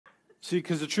See,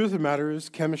 because the truth of the matter is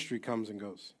chemistry comes and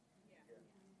goes.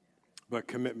 But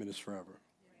commitment is forever.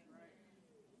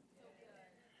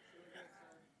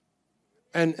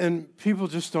 And people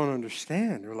just don't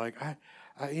understand. They're like,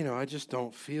 I just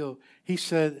don't feel. He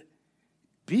said,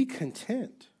 be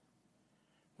content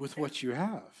with what you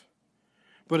have.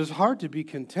 But it's hard to be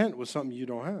content with something you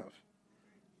don't have.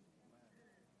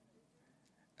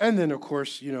 And then, of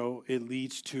course, it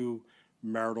leads to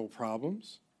marital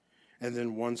problems. And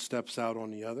then one steps out on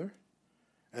the other.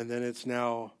 And then it's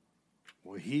now,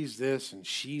 well, he's this and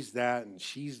she's that and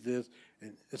she's this.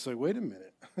 And it's like, wait a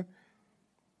minute.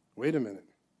 Wait a minute.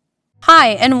 Hi,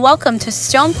 and welcome to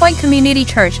Stone Point Community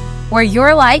Church, where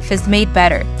your life is made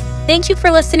better. Thank you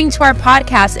for listening to our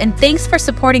podcast, and thanks for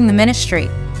supporting the ministry.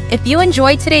 If you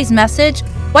enjoyed today's message,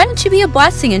 why don't you be a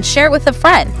blessing and share it with a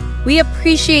friend? We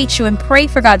appreciate you and pray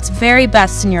for God's very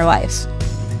best in your life.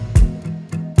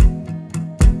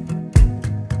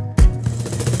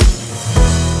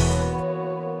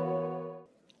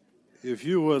 If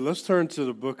you would, let's turn to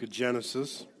the book of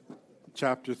Genesis,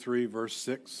 chapter 3, verse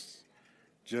 6.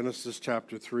 Genesis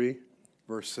chapter 3,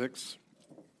 verse 6.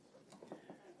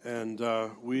 And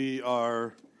we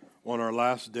are on our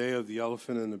last day of the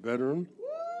elephant in the bedroom.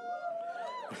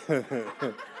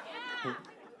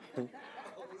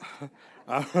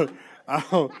 I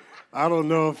don't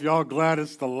know if y'all glad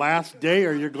it's the last day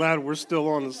or you're glad we're still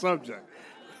on the subject.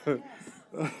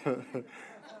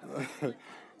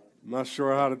 Not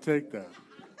sure how to take that.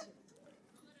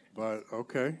 But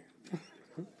okay.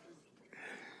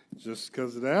 Just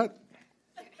because of that,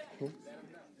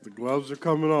 the gloves are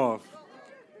coming off.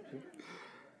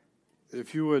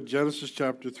 If you would, Genesis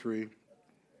chapter 3,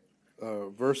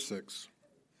 verse 6.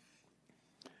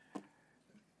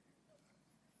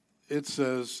 It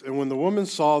says, "And when the woman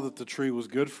saw that the tree was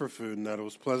good for food, and that it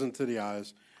was pleasant to the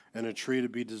eyes, and a tree to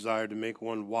be desired to make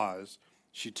one wise,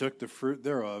 she took the fruit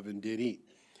thereof and did eat,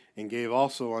 and gave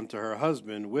also unto her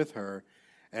husband with her,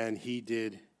 and he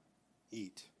did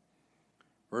eat."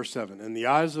 Verse 7, "And the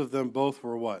eyes of them both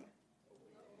were" what?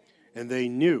 "And they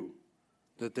knew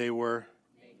that they were,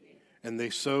 and they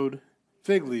sewed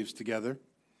fig leaves together,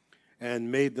 and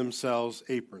made themselves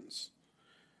aprons."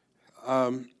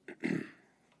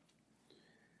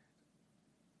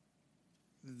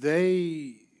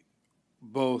 They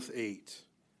both ate,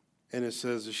 and it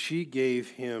says that she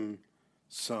gave him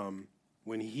some.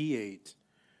 When he ate,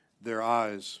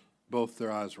 both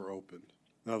their eyes were opened.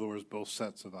 In other words, both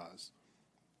sets of eyes.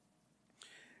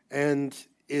 And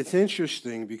it's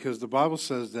interesting because the Bible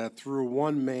says that through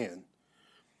one man,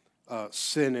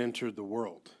 sin entered the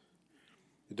world.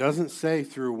 It doesn't say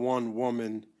through one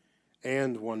woman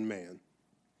and one man.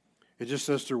 It just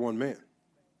says through one man.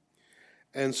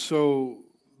 And so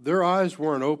their eyes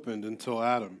weren't opened until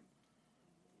Adam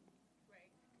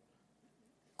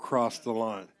crossed the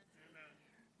line.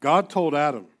 God told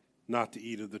Adam not to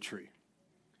eat of the tree.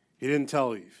 He didn't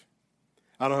tell Eve.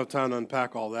 I don't have time to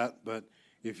unpack all that, but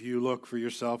if you look for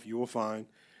yourself, you will find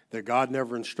that God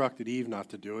never instructed Eve not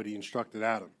to do it. He instructed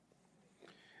Adam.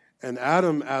 And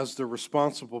Adam, as the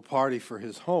responsible party for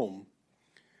his home,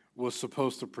 was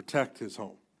supposed to protect his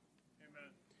home. Amen.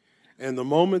 And the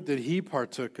moment that he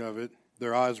partook of it,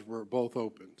 their eyes were both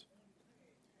opened.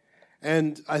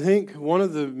 And I think one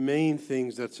of the main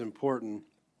things that's important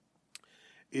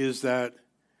is that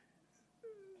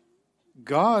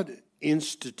God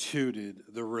instituted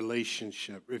the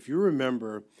relationship. If you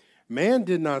remember, man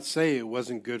did not say it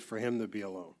wasn't good for him to be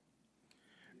alone.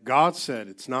 God said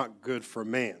it's not good for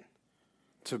man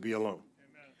to be alone.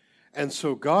 Amen. And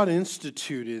so God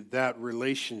instituted that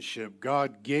relationship.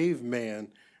 God gave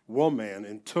man woman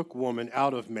and took woman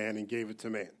out of man and gave it to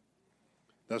man.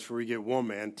 That's where we get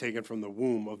woman taken from the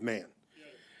womb of man. Yes.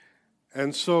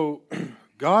 And so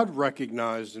God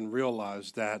recognized and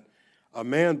realized that a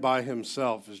man by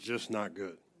himself is just not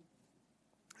good.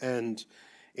 And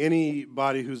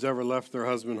anybody who's ever left their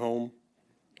husband home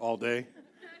all day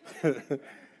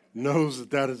knows that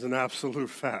that is an absolute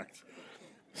fact.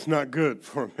 It's not good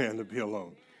for a man to be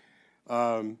alone.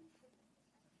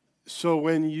 So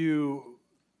when you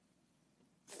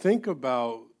think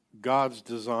about God's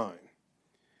design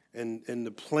and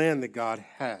the plan that God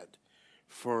had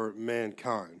for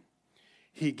mankind,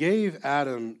 He gave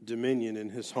Adam dominion in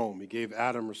his home. He gave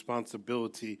Adam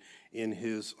responsibility in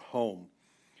his home.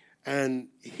 And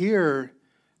here,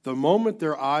 the moment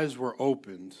their eyes were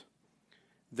opened,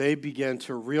 they began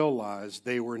to realize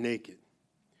they were naked.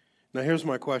 Now, here's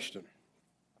my question.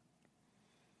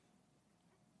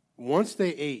 Once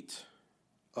they ate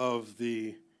of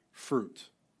the fruit,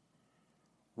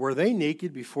 were they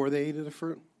naked before they ate of the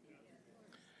fruit?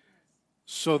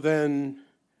 So then,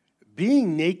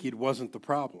 being naked wasn't the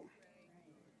problem.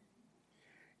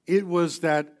 It was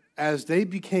that as they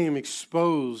became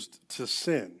exposed to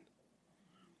sin,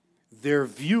 their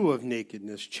view of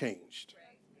nakedness changed.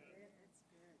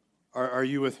 Are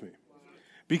you with me?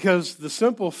 Because the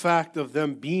simple fact of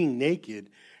them being naked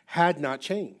had not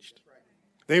changed.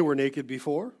 They were naked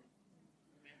before.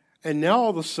 And now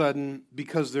all of a sudden,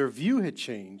 because their view had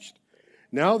changed,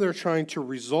 now they're trying to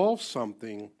resolve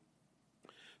something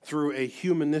through a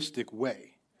humanistic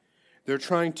way. They're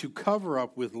trying to cover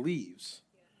up with leaves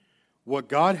what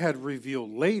God had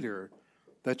revealed later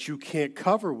that you can't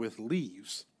cover with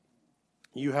leaves.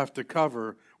 You have to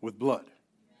cover with blood.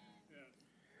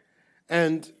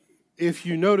 And if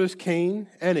you notice Cain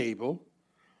and Abel,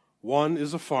 one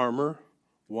is a farmer,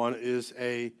 one is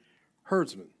a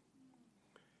herdsman.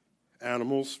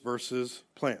 Animals versus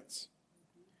plants.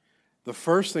 The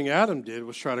first thing Adam did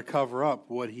was try to cover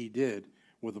up what he did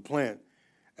with the plant.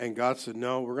 And God said,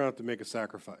 no, we're going to have to make a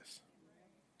sacrifice.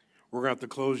 We're going to have to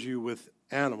clothe you with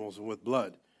animals and with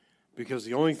blood. Because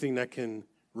the only thing that can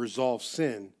resolve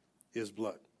sin is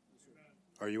blood.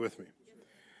 Are you with me?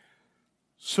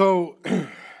 So,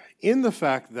 in the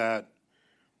fact that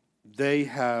they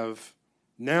have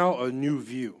now a new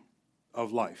view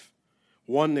of life,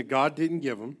 one that God didn't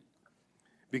give them,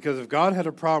 because if God had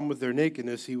a problem with their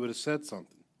nakedness, he would have said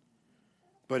something.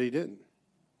 But he didn't.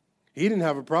 He didn't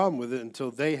have a problem with it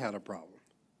until they had a problem.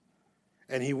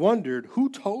 And he wondered, who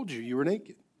told you were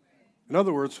naked? In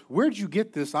other words, where'd you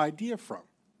get this idea from?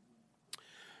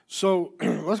 So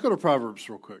let's go to Proverbs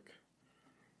real quick.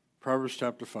 Proverbs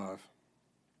chapter 5,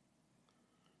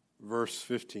 verse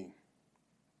 15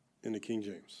 in the King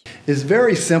James. It's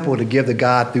very simple to give to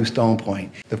God through Stone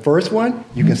Point. The first one,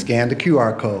 you can scan the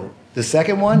QR code. The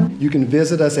second one, you can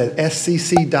visit us at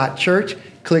scc.church,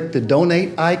 click the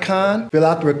donate icon, fill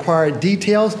out the required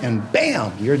details, and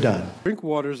bam, you're done. Drink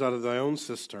waters out of thy own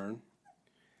cistern,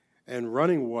 and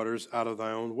running waters out of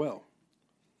thy own well.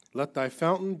 Let thy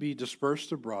fountain be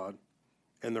dispersed abroad,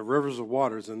 and the rivers of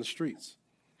waters in the streets.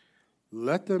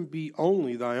 Let them be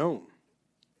only thy own,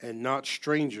 and not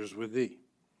strangers with thee.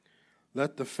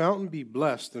 Let the fountain be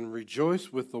blessed, and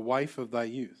rejoice with the wife of thy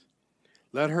youth.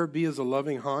 Let her be as a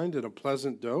loving hind and a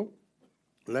pleasant doe.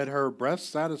 Let her breast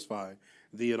satisfy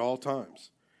thee at all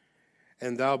times,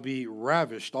 and thou be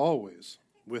ravished always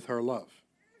with her love.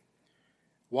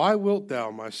 Why wilt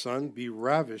thou, my son, be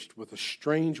ravished with a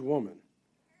strange woman,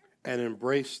 and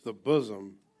embrace the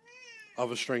bosom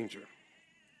of a stranger?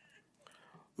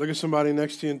 Look at somebody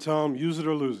next to you and tell them, use it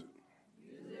or lose it.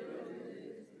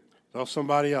 Tell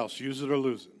somebody else, use it or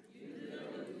lose it.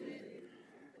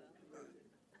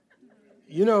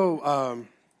 You know,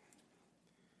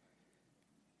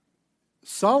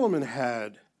 Solomon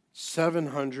had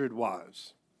 700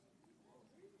 wives,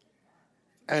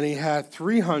 and he had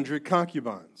 300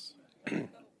 concubines.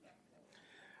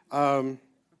 For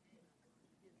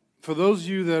those of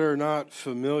you that are not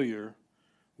familiar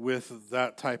with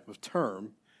that type of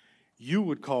term, you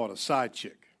would call it a side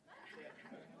chick,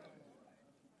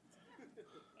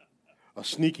 a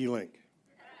sneaky link.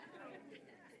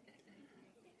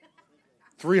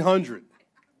 300.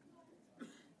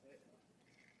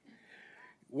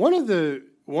 One of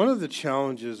the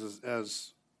challenges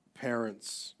as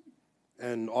parents,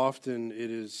 and often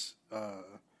it is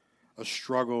a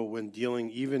struggle when dealing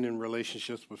even in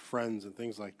relationships with friends and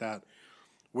things like that,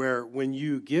 where when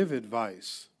you give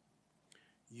advice,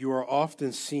 you are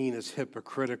often seen as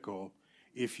hypocritical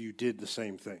if you did the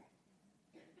same thing.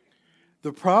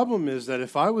 The problem is that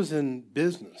if I was in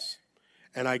business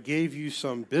and I gave you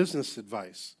some business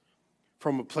advice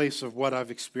from a place of what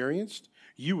I've experienced,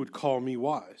 you would call me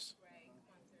wise.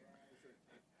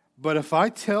 But if I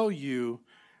tell you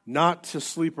not to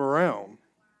sleep around,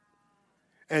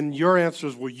 and your answer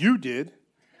is, well, you did,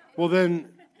 well,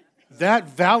 then that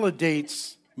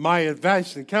validates my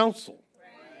advice and counsel.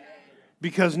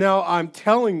 Because now I'm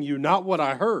telling you not what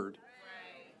I heard.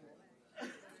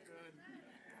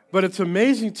 But it's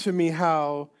amazing to me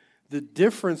how the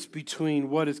difference between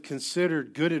what is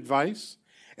considered good advice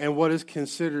and what is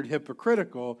considered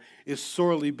hypocritical is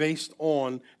sorely based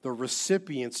on the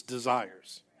recipient's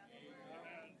desires.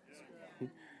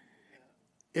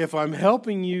 If I'm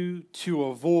helping you to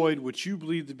avoid what you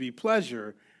believe to be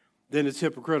pleasure, then it's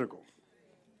hypocritical.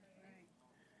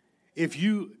 If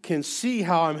you can see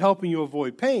how I'm helping you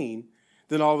avoid pain,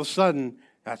 then all of a sudden,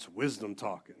 that's wisdom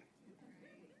talking.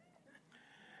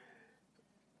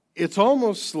 It's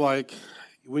almost like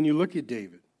when you look at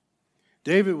David.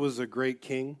 David was a great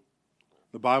king.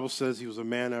 The Bible says he was a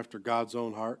man after God's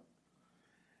own heart.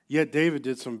 Yet David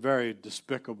did some very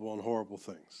despicable and horrible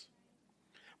things.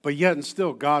 But yet and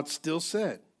still, God still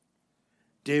said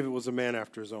David was a man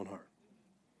after his own heart.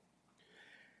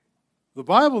 The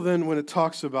Bible then, when it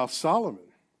talks about Solomon,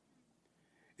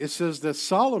 it says that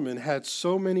Solomon had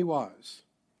so many wives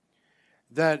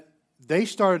that they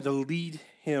started to lead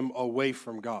him away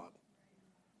from God.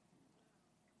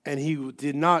 And he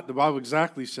did not, the Bible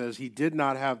exactly says, he did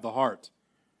not have the heart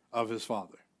of his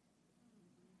father.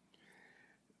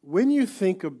 When you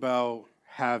think about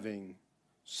having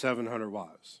 700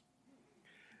 wives,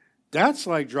 that's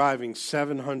like driving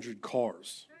 700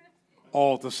 cars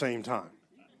all at the same time.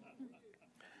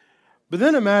 But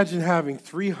then imagine having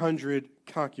 300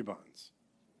 concubines.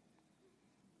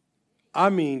 I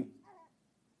mean,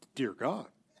 dear God.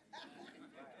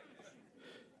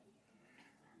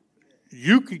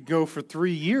 You could go for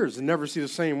 3 years and never see the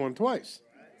same one twice.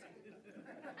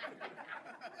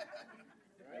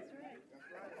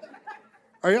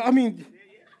 I mean,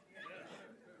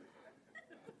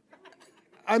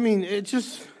 it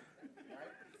just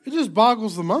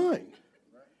boggles the mind.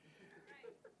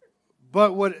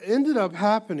 But what ended up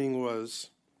happening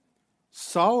was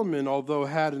Solomon, although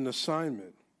had an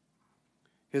assignment,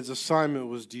 his assignment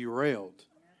was derailed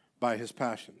by his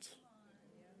passions.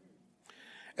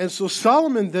 And so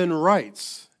Solomon then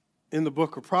writes in the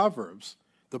book of Proverbs,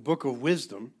 the book of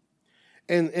wisdom,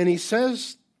 and he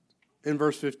says in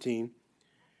verse 15,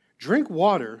 drink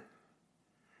water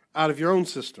out of your own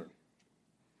cistern,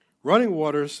 running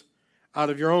waters out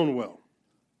of your own well.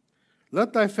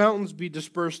 Let thy fountains be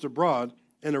dispersed abroad,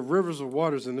 and the rivers of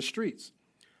waters in the streets.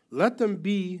 Let them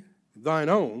be thine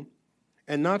own,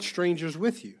 and not strangers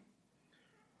with you.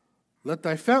 Let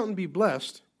thy fountain be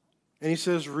blessed. And he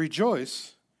says,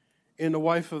 rejoice in the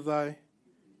wife of thy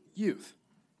youth.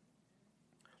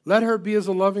 Let her be as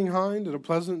a loving hind and a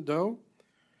pleasant doe,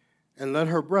 and let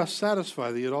her breast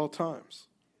satisfy thee at all times.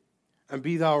 And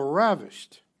be thou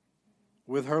ravished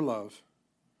with her love.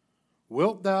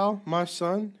 Wilt thou, my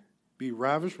son, be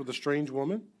ravished with a strange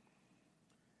woman,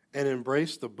 and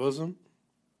embrace the bosom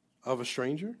of a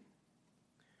stranger?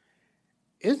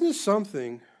 Isn't it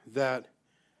something that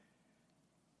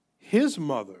his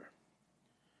mother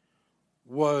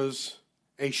was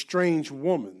a strange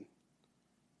woman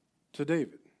to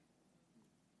David?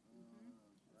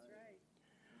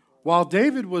 While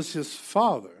David was his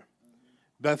father,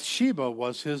 Bathsheba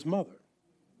was his mother.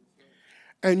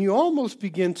 And you almost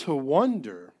begin to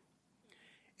wonder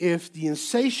if the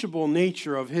insatiable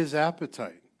nature of his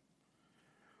appetite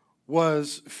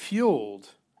was fueled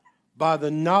by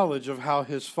the knowledge of how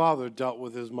his father dealt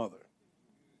with his mother.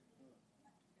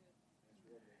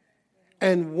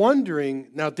 And wondering,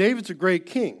 now David's a great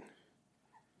king.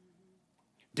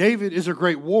 David is a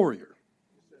great warrior.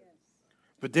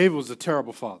 But David was a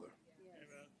terrible father.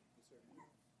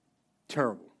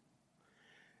 Terrible.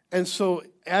 And so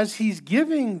as he's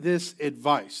giving this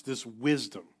advice, this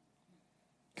wisdom,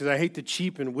 because I hate to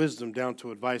cheapen wisdom down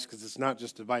to advice, because it's not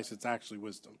just advice, it's actually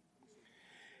wisdom.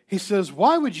 He says,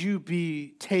 why would you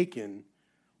be taken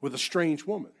with a strange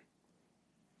woman?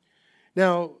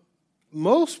 Now,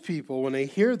 most people, when they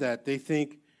hear that, they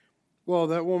think, well,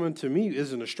 that woman to me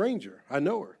isn't a stranger. I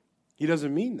know her. He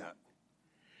doesn't mean that.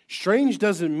 Strange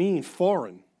doesn't mean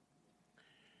foreign.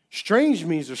 Strange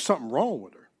means there's something wrong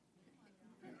with her.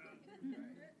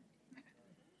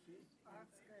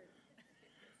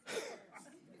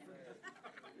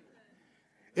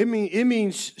 It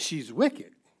means she's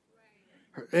wicked.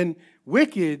 And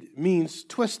wicked means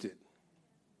twisted.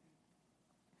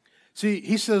 See,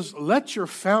 he says, let your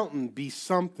fountain be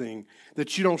something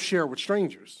that you don't share with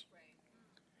strangers.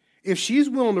 If she's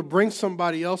willing to bring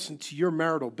somebody else into your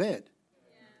marital bed,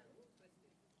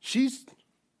 he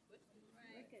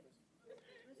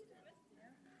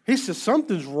says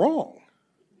something's wrong.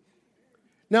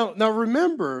 Now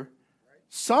remember,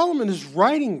 Solomon is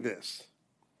writing this,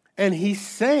 and he's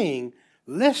saying,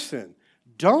 listen,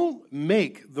 don't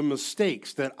make the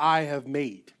mistakes that I have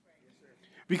made.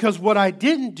 Because what I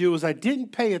didn't do is I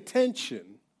didn't pay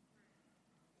attention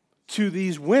to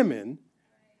these women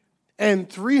and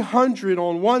 300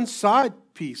 on one side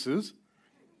pieces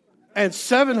and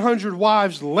 700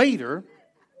 wives later.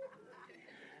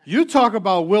 You talk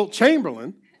about Wilt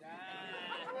Chamberlain.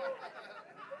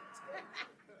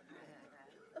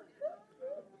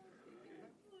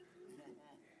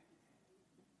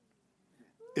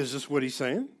 Is this what he's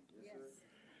saying? Yes.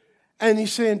 And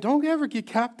he's saying, don't ever get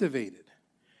captivated.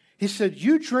 He said,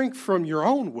 you drink from your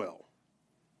own well.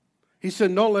 He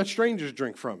said, don't let strangers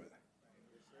drink from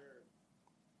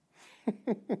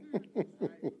it.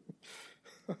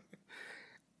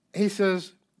 He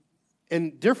says,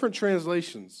 in different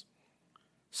translations,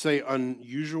 say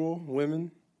unusual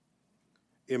women.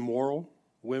 immoral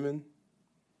women.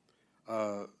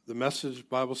 The Message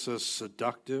Bible says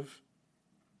seductive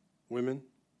women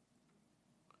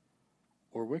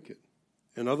or wicked.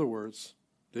 In other words,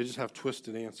 they just have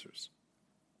twisted answers.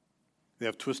 They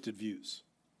have twisted views.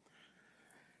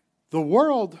 The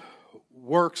world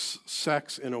works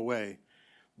sex in a way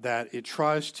that it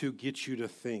tries to get you to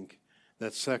think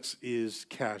that sex is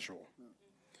casual.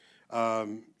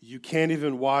 You can't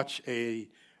even watch a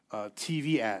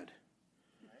TV ad.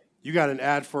 You got an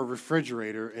ad for a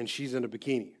refrigerator and she's in a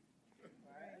bikini.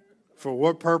 For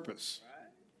what purpose?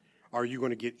 Are you going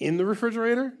to get in the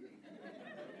refrigerator?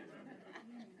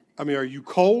 I mean, are you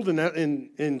cold?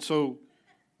 And so,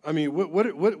 I mean,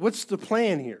 what's the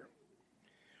plan here?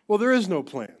 Well, there is no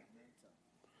plan.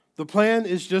 The plan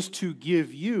is just to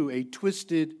give you a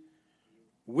twisted,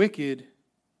 wicked,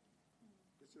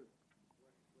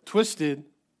 twisted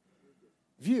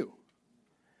view.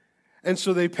 And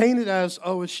so they paint it as,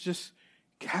 oh, it's just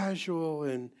casual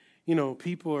and,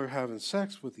 people are having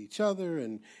sex with each other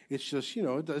and it's just,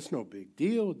 it's no big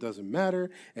deal. It doesn't matter.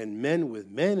 And men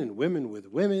with men and women with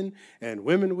women and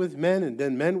women with men and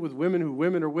then men with women who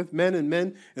women are with men and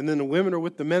men and then the women are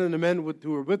with the men and the men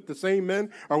who are with the same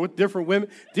men are with different women.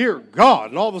 Dear God.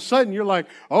 And all of a sudden you're like,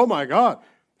 oh my God,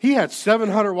 he had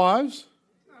 700 wives?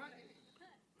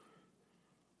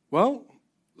 Well,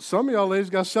 some of y'all ladies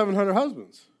got 700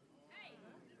 husbands.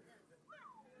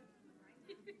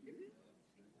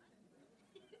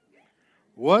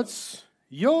 What's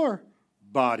your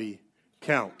body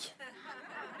count?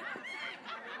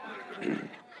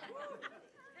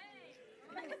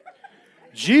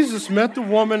 Jesus met the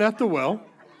woman at the well.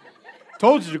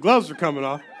 Told you the gloves are coming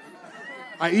off.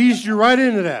 I eased you right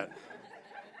into that.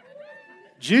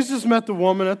 Jesus met the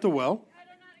woman at the well.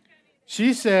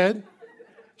 She said,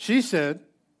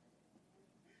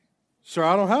 Sir,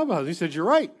 I don't have a husband. He said, you're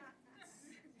right.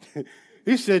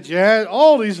 He said, you had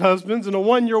all these husbands, and the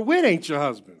one you're with ain't your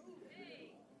husband.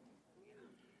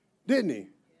 Didn't he?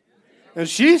 And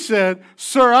she said,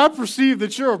 sir, I perceive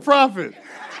that you're a prophet.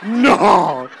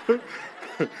 No.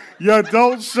 You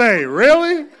don't say.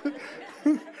 Really?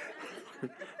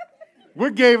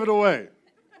 What gave it away?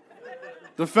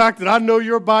 The fact that I know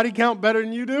your body count better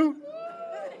than you do?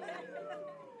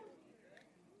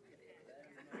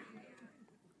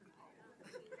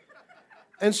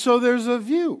 And so there's a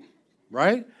view,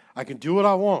 right? I can do what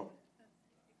I want.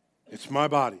 It's my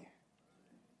body.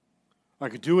 I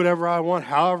can do whatever I want,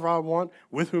 however I want,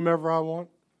 with whomever I want.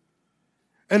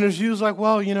 And there's views like,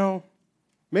 well,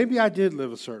 maybe I did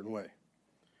live a certain way.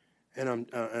 And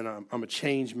I'm a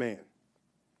changed man.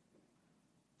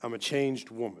 I'm a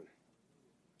changed woman.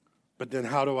 But then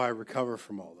how do I recover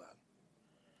from all that?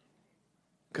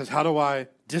 Because how do I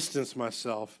distance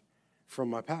myself from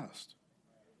my past?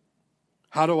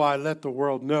 How do I let the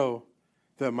world know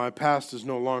that my past is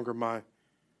no longer my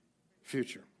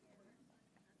future?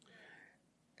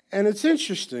 And it's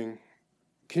interesting.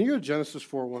 Can you go to Genesis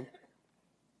 4:1?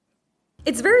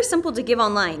 It's very simple to give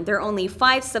online. There are only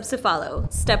 5 steps to follow.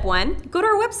 Step 1, go to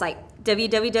our website,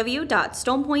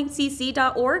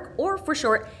 www.stonepointcc.org, or for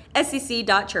short,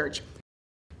 scc.church.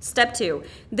 Step 2,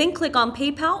 then click on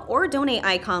PayPal or donate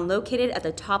icon located at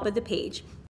the top of the page.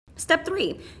 Step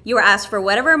 3, you are asked for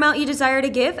whatever amount you desire to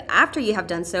give. After you have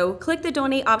done so, click the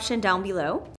donate option down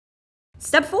below.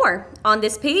 Step 4, on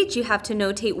this page, you have to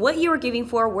notate what you are giving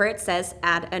for where it says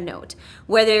add a note.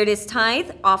 Whether it is tithe,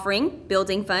 offering,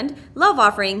 building fund, love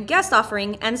offering, guest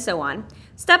offering, and so on.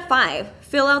 Step 5,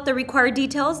 fill out the required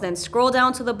details, then scroll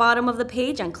down to the bottom of the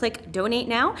page and click donate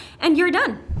now, and you're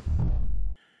done.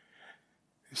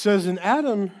 It says in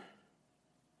Adam,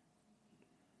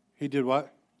 he did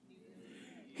what?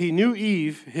 He knew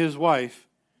Eve, his wife,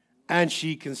 and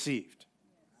she conceived.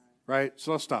 Right?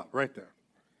 So let's stop right there.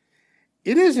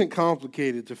 It isn't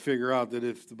complicated to figure out that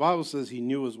if the Bible says he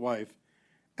knew his wife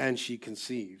and she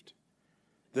conceived,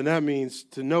 then that means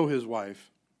to know his wife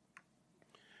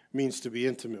means to be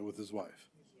intimate with his wife.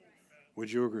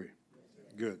 Would you agree?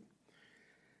 Good.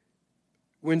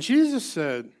 When Jesus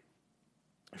said,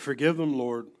 forgive them,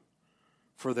 Lord,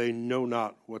 for they know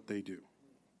not what they do.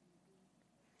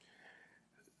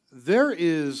 There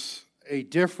is a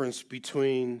difference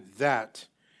between that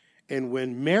and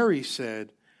when Mary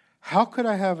said, how could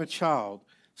I have a child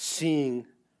seeing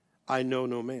I know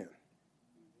no man?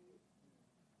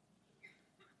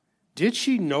 Did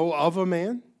she know of a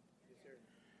man?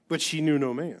 But she knew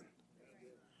no man.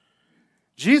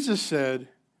 Jesus said,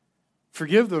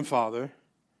 forgive them, Father,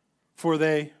 for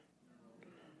they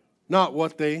not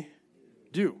what they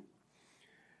do.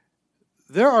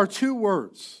 There are 2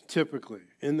 words typically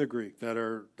in the Greek that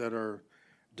are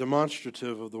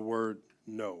demonstrative of the word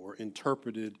know, or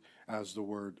interpreted as the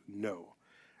word know.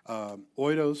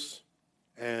 Oidos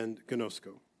and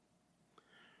gnosko.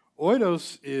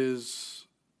 Oidos is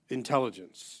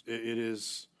intelligence. It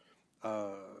is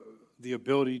the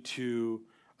ability to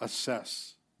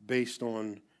assess based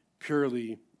on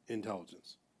purely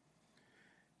intelligence.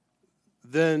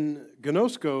 Then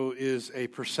gnosko is a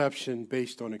perception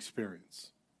based on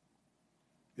experience.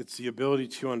 It's the ability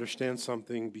to understand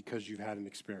something because you've had an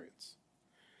experience.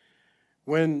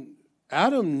 When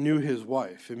Adam knew his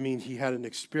wife, it means he had an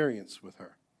experience with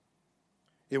her.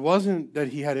 It wasn't that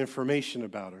he had information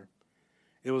about her.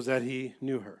 It was that he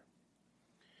knew her.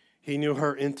 He knew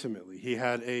her intimately. He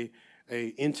had a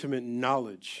intimate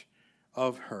knowledge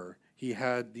of her. He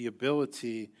had the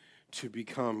ability to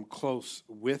become close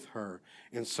with her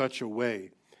in such a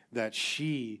way that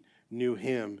she knew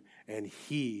him and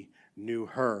he knew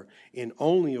her in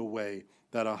only a way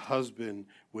that a husband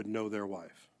would know their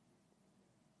wife.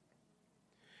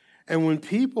 And when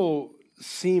people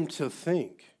seem to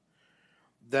think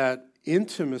that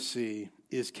intimacy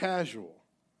is casual,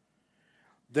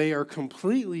 they are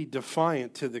completely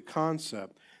defiant to the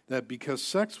concept that because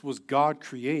sex was God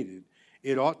created,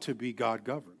 it ought to be God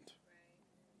governed.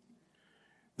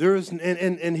 There is,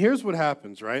 and here's what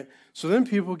happens, right? So then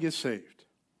people get saved,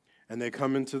 and they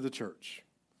come into the church.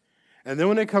 And then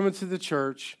when they come into the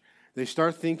church, they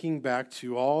start thinking back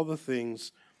to all the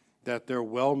things that their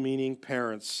well-meaning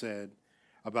parents said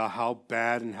about how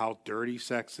bad and how dirty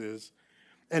sex is.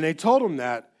 And they told them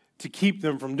that to keep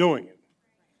them from doing it.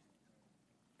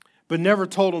 But never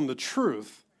told them the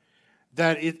truth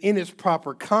that in its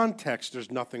proper context, there's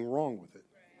nothing wrong with it.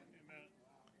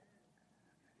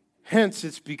 Hence,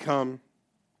 it's become.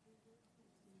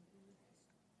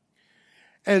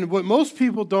 And what most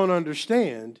people don't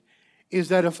understand is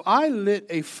that if I lit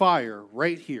a fire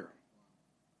right here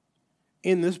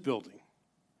in this building,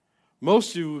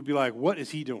 most of you would be like, what is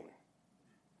he doing?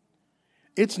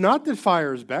 It's not that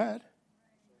fire is bad.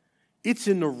 It's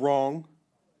in the wrong.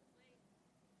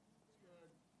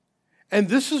 And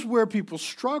this is where people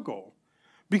struggle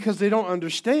because they don't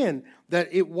understand that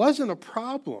it wasn't a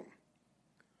problem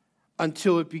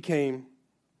until it became.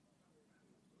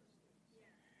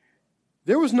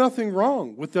 There was nothing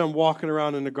wrong with them walking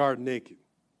around in the garden naked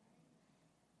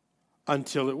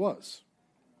until it was.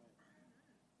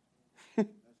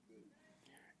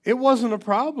 It wasn't a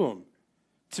problem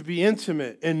to be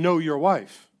intimate and know your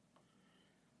wife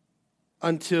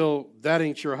until that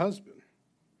ain't your husband.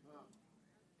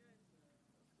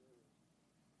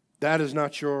 That is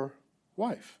not your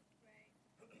wife.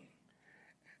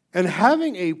 And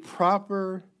having a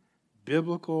proper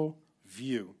biblical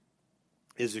view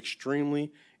is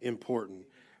extremely important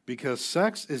because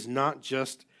sex is not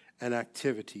just an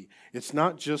activity. It's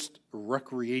not just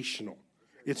recreational.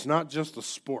 It's not just a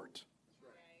sport.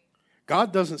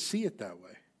 God doesn't see it that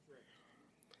way.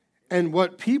 And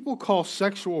what people call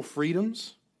sexual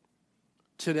freedoms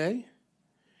today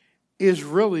is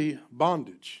really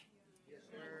bondage.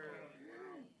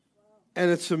 And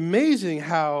it's amazing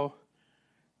how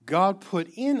God put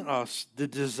in us the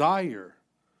desire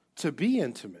to be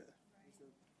intimate.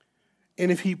 And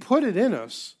if he put it in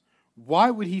us, why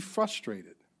would he frustrate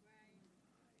it?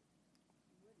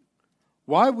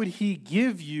 Why would he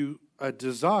give you a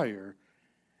desire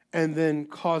and then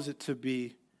cause it to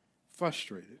be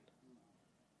frustrated?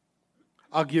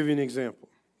 I'll give you an example.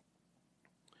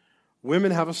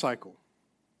 Women have a cycle,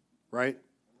 right?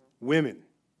 Women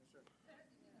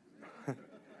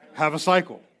have a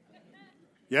cycle.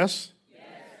 Yes? Yes?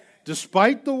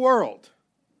 Despite the world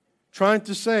trying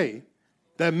to say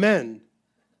that men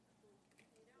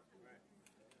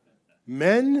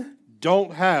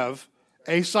don't have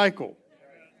a cycle.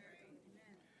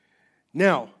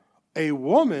 Now, a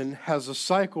woman has a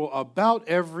cycle about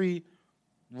every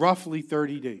roughly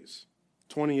 30 days.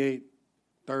 28,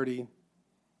 30,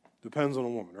 depends on a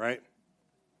woman, right?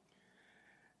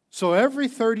 So every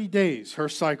 30 days, her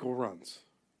cycle runs.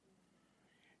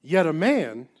 Yet a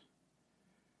man,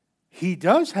 he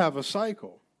does have a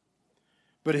cycle,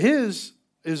 but his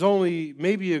is only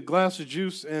maybe a glass of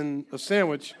juice and a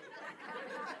sandwich,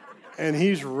 and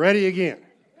he's ready again.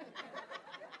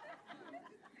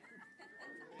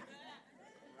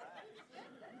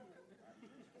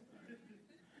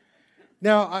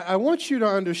 Now, I want you to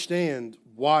understand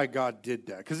why God did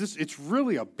that, because it's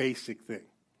really a basic thing.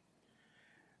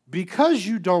 Because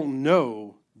you don't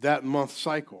know that month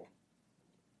cycle,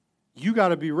 you got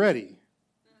to be ready.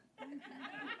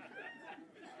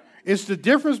 It's the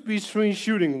difference between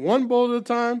shooting one bullet at a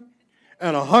time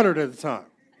and 100 at a time.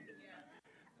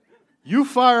 You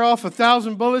fire off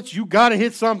 1,000 bullets, you got to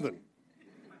hit something.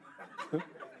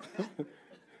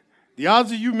 The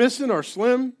odds of you missing are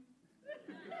slim.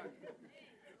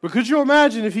 But could you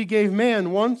imagine if he gave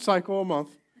man one cycle a month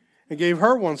and gave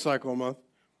her one cycle a month?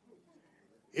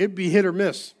 It'd be hit or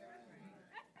miss.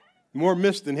 More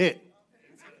miss than hit.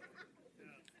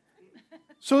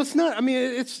 So it's not, I mean,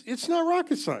 it's not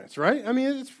rocket science, right? I mean,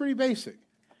 it's pretty basic.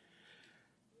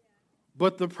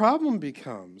 But the problem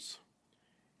becomes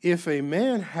if a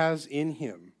man has in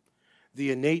him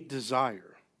the innate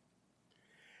desire,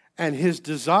 and his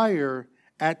desire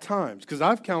at times, because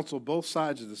I've counseled both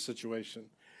sides of the situation.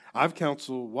 I've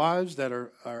counseled wives that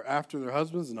are after their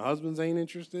husbands and the husbands ain't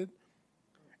interested.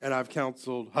 And I've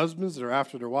counseled husbands that are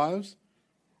after their wives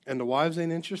and the wives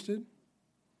ain't interested.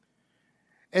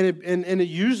 And it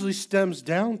usually stems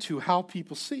down to how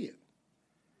people see it.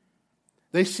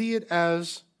 They see it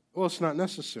as, well, it's not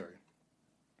necessary.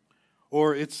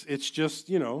 Or it's just,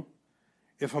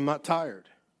 if I'm not tired.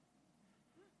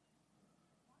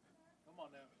 Come on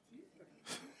now.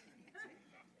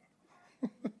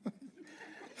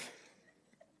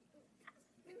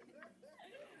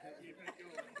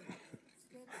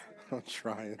 I'm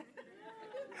trying.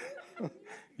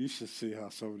 You should see how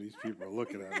some of these people are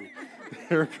looking at me.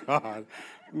 Dear God,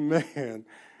 man.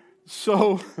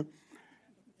 So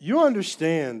you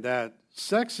understand that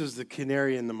sex is the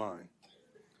canary in the mine.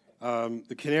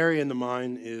 The canary in the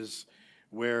mine is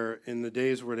where, in the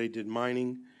days where they did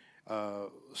mining,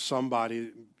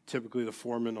 somebody, typically the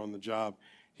foreman on the job,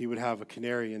 he would have a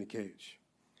canary in a cage.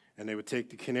 And they would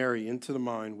take the canary into the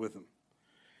mine with them.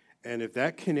 And if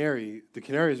that canary, the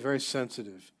canary is very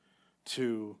sensitive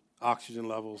to oxygen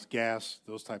levels, gas,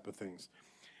 those type of things.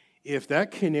 If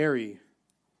that canary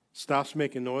stops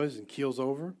making noise and keels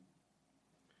over,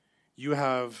 you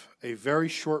have a very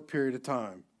short period of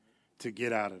time to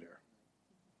get out of there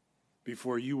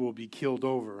before you will be keeled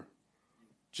over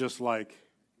just like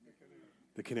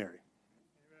the canary.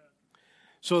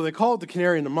 So they call it the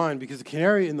canary in the mine because the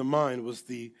canary in the mine was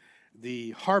the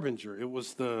harbinger. It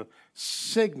was the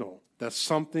signal that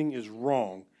something is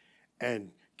wrong and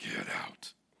get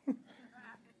out.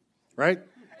 Right?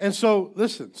 And so,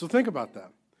 listen, so think about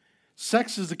that.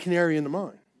 Sex is the canary in the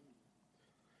mine.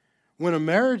 When a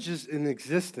marriage is in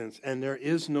existence and there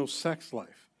is no sex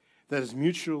life that is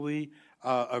mutually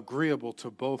agreeable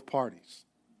to both parties,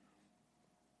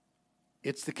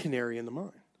 it's the canary in the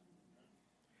mine.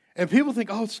 And people think,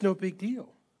 oh, it's no big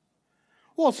deal.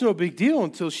 Well, it's no big deal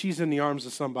until she's in the arms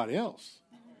of somebody else.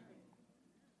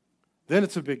 Then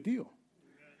it's a big deal.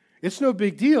 It's no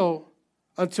big deal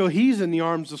until he's in the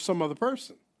arms of some other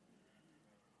person,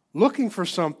 looking for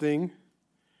something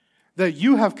that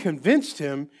you have convinced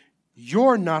him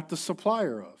you're not the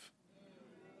supplier of.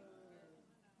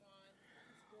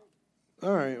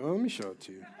 All right, well, let me show it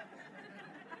to you.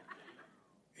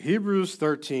 Hebrews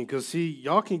 13, because see,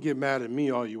 y'all can get mad at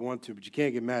me all you want to, but you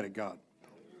can't get mad at God.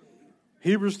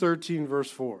 Hebrews 13, verse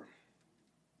 4.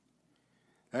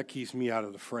 That keeps me out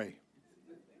of the fray.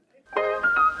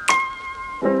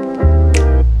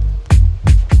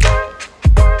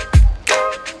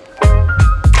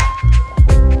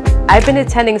 I've been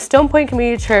attending Stone Point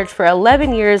Community Church for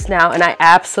 11 years now, and I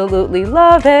absolutely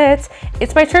love it.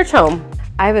 It's my church home.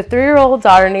 I have a 3-year-old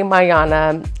daughter named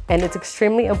Mayana, and it's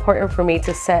extremely important for me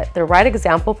to set the right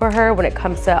example for her when it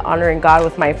comes to honoring God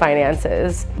with my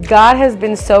finances. God has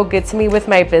been so good to me with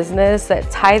my business that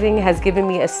tithing has given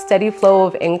me a steady flow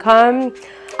of income.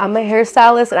 I'm a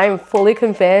hairstylist, and I'm fully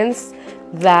convinced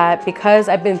that because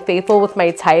I've been faithful with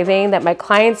my tithing, that my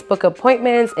clients book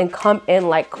appointments and come in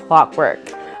like clockwork.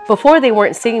 Before, they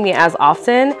weren't seeing me as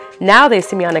often. Now they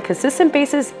see me on a consistent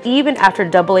basis, even after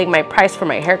doubling my price for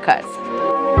my haircuts.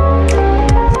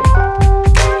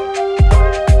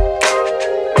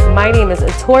 My name is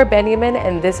Ator Benjamin,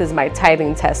 and this is my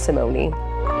tithing testimony.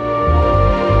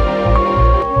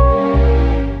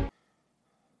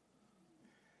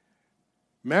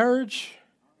 Marriage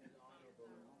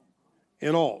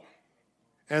in all.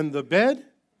 And the bed,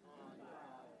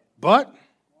 but,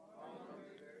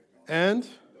 and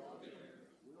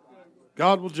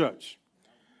God will judge.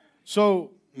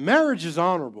 So marriage is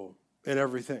honorable in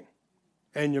everything.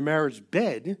 And your marriage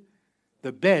bed,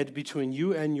 the bed between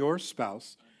you and your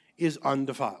spouse, is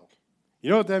undefiled.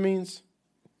 You know what that means?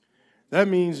 That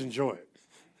means enjoy it.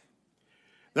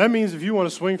 That means if you want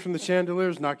to swing from the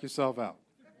chandeliers, knock yourself out.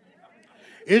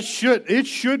 It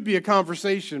should be a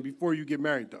conversation before you get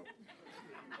married, though.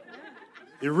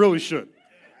 It really should.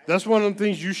 That's one of the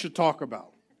things you should talk about.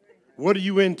 What are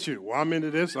you into? Well, I'm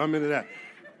into this, I'm into that.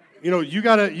 You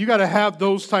gotta have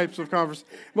those types of conversations.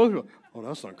 Most people, oh,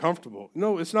 that's uncomfortable.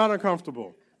 No, it's not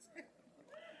uncomfortable.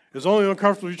 It's only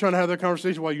uncomfortable if you're trying to have that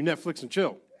conversation while you Netflix and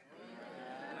chill.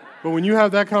 But when you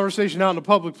have that conversation out in a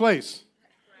public place,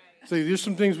 say, there's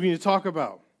some things we need to talk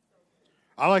about.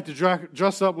 I like to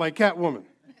dress up like Catwoman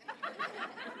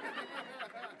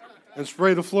and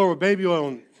spray the floor with baby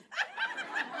oil.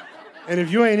 And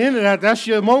if you ain't into that, that's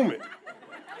your moment.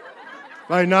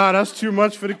 Like, nah, that's too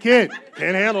much for the kid.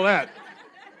 Can't handle that.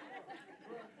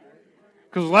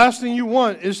 Because the last thing you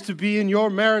want is to be in your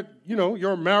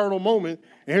marital moment,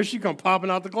 and here she come popping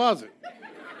out the closet.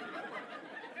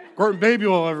 Squirting baby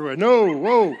oil everywhere. No,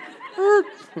 whoa.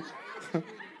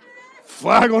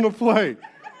 Flag on the play.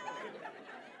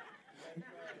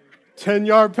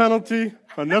 10-yard penalty,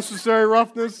 unnecessary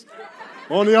roughness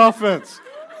on the offense.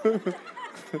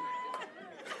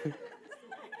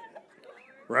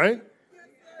 Right?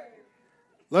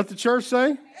 Let the church say?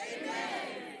 Amen.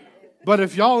 But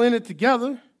if y'all in it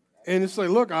together, and it's like,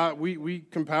 look, we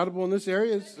compatible in this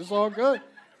area, it's all good.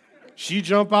 She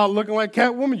jump out looking like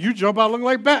Catwoman, you jump out looking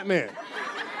like Batman.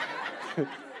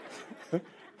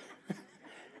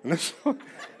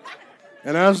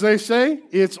 And as they say,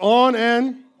 it's on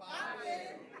and...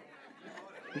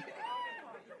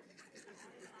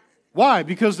 Why?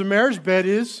 Because the marriage bed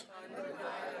is...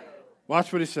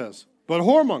 Watch what he says. But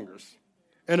whoremongers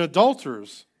and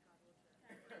adulterers,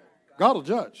 God will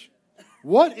judge.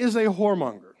 What is a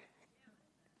whoremonger?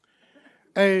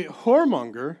 A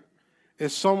whoremonger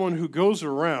is someone who goes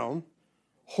around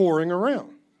whoring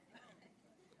around.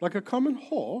 Like a common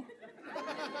whore.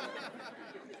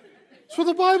 That's what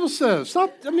the Bible says.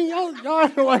 Stop. I mean,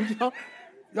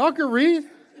 y'all can read.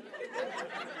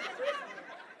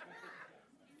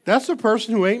 That's a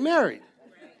person who ain't married,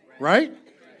 right?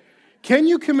 Can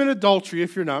you commit adultery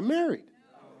if you're not married?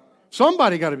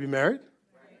 Somebody got to be married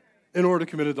in order to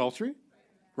commit adultery,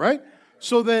 right?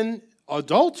 So then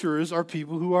adulterers are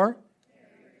people who are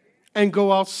and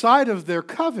go outside of their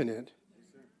covenant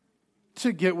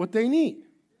to get what they need.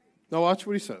 Now watch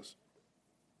what he says.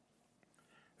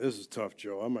 This is tough,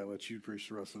 Joe. I might let you preach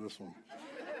the rest of this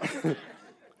one.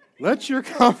 Let your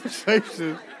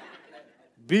conversation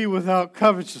be without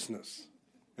covetousness.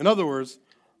 In other words,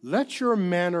 let your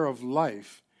manner of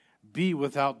life be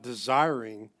without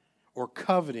desiring or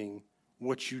coveting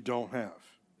what you don't have.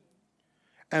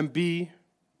 And be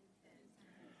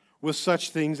with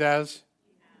such things as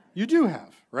you do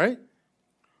have, right?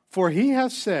 For he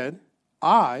has said,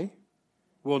 I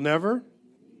will never...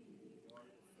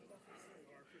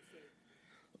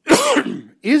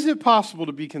 Is it possible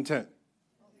to be content?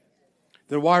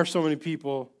 Then why are so many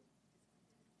people...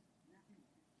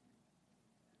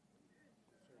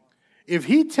 If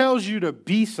he tells you to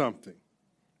be something,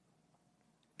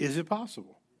 is it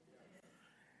possible?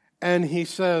 And he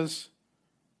says,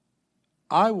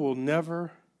 I will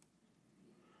never...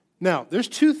 Now, there's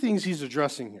two things he's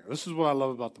addressing here. This is what I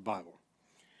love about the Bible.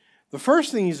 The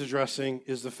first thing he's addressing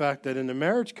is the fact that in the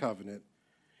marriage covenant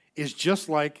is just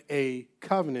like a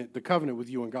covenant, the covenant with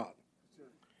you and God.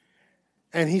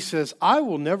 And he says, I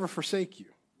will never forsake you.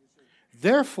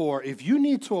 Therefore, if you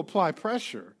need to apply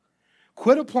pressure,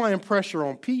 quit applying pressure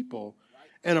on people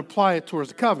and apply it towards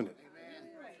the covenant.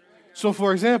 So,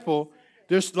 for example,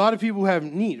 there's a lot of people who have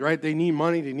need, right? They need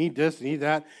money, they need this, they need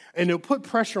that, and they'll put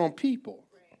pressure on people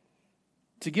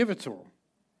to give it to them.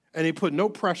 And they put no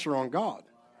pressure on God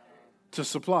to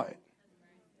supply it.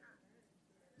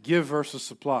 Give versus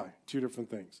supply, two different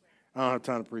things. I don't have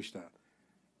time to preach that.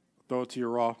 Throw it to your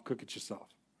raw, cook it yourself.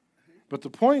 But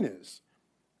the point is,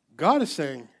 God is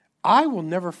saying, I will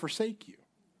never forsake you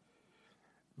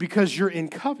because you're in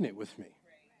covenant with me.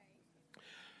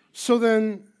 So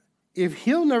then, if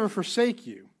he'll never forsake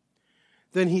you,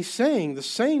 then he's saying the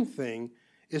same thing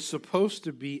is supposed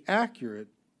to be accurate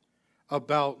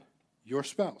about your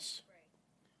spouse.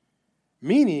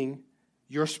 Meaning,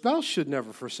 your spouse should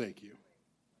never forsake you.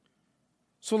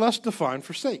 So let's define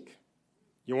forsake.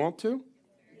 You want to?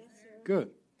 Yes, sir.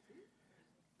 Good.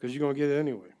 Because you're going to get it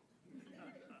anyway.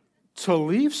 To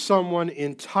leave someone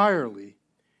entirely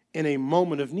in a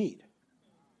moment of need.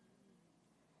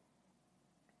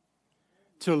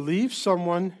 To leave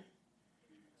someone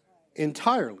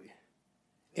entirely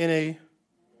in a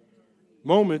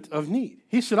moment of need.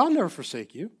 He said, I'll never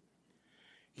forsake you.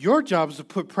 Your job is to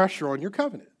put pressure on your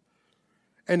covenant.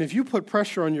 And if you put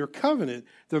pressure on your covenant,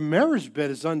 the marriage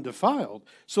bed is undefiled.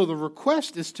 So the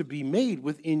request is to be made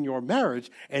within your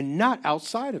marriage and not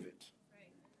outside of it.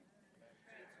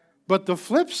 But the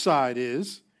flip side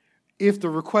is, if the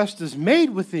request is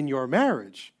made within your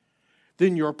marriage,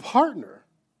 then your partner,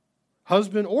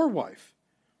 husband or wife,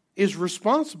 is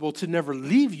responsible to never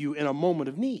leave you in a moment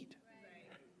of need.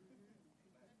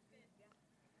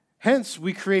 Hence,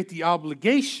 we create the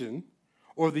obligation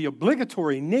or the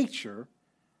obligatory nature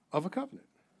of a covenant.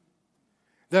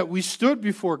 that we stood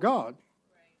before God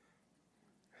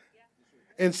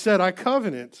and said, I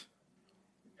covenant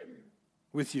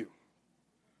with you.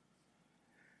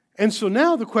 And so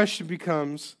now the question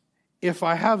becomes, if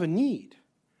I have a need,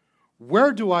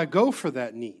 where do I go for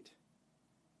that need?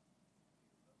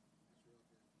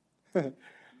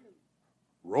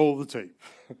 Roll the tape.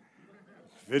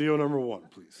 Video number 1,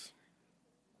 please.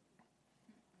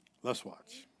 Let's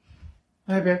watch.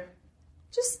 Hi, babe.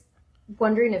 Just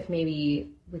wondering if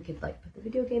maybe we could put the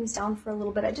video games down for a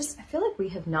little bit. I feel like we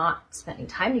have not spent any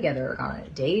time together or gone on a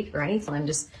date or anything.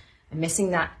 I'm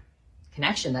missing that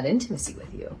connection, that intimacy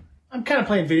with you. I'm kind of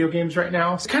playing video games right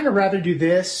now. I'd kind of rather do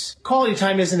this. Quality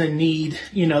time isn't a need.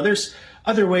 There's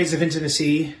other ways of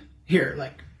intimacy.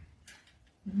 Here,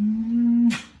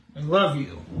 I love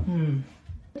you.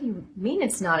 What do you mean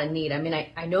it's not a need?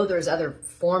 I know there's other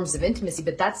forms of intimacy,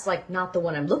 but that's not the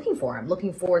one I'm looking for. I'm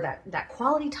looking for that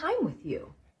quality time with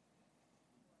you.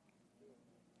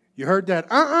 You heard that?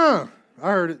 I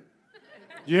heard it.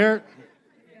 You hear it?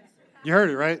 You heard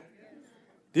it, right?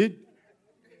 Did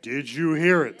you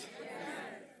hear it?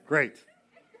 Great.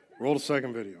 Roll the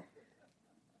second video.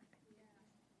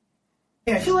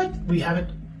 Hey, I feel like we haven't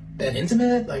been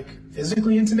intimate,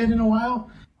 physically intimate in a while.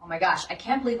 Oh my gosh, I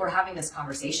can't believe we're having this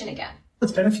conversation again.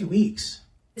 It's been a few weeks.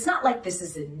 It's not like this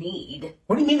is a need.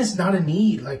 What do you mean it's not a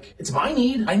need? It's my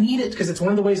need. I need it because it's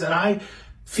one of the ways that I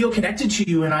feel connected to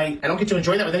you, and I don't get to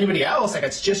enjoy that with anybody else.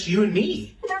 It's just you and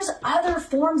me. There's other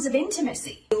forms of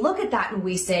intimacy. We look at that and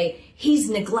we say, he's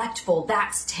neglectful,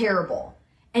 that's terrible.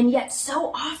 And yet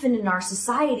so often in our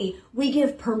society, we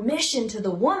give permission to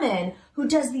the woman who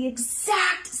does the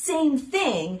exact same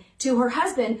thing to her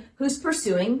husband who's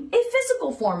pursuing a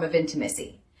physical form of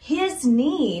intimacy. His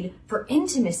need for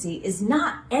intimacy is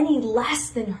not any less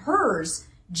than hers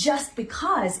just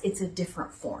because it's a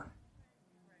different form.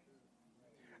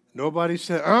 Nobody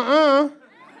said,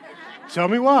 Tell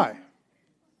me why.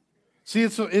 See,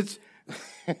 it's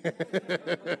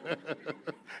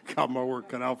got my work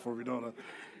cut out for me, don't I?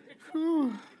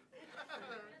 Whew.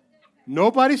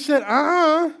 Nobody said,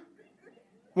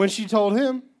 when she told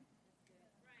him.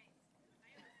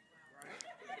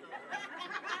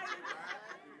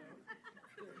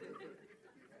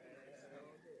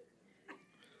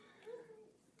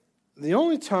 The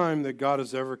only time that God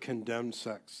has ever condemned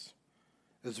sex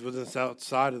is when it's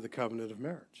outside of the covenant of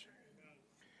marriage.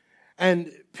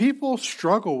 And people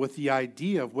struggle with the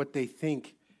idea of what they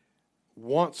think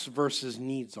wants versus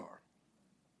needs are.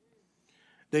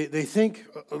 They think,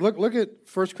 look at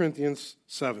 1 Corinthians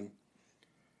 7,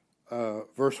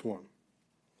 verse 1.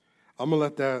 I'm going to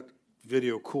let that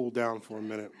video cool down for a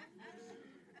minute,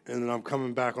 and then I'm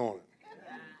coming back on it.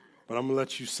 But I'm going to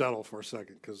let you settle for a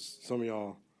second, because some of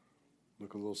y'all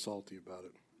look a little salty about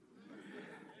it.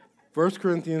 1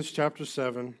 Corinthians chapter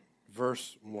 7,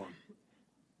 verse 1.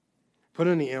 Put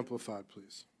in the Amplified,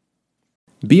 please.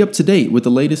 Be up to date with the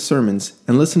latest sermons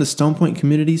and listen to Stone Point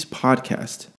Community's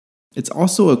podcast. It's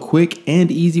also a quick and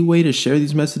easy way to share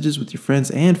these messages with your friends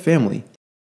and family.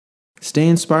 Stay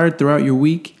inspired throughout your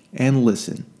week and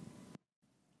listen.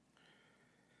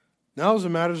 Now as the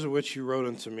matters of which you wrote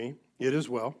unto me, it is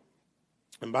well,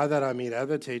 and by that I mean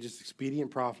advantageous, expedient,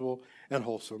 profitable, and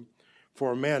wholesome,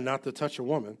 for a man not to touch a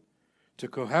woman, to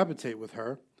cohabitate with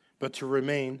her, but to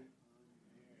remain.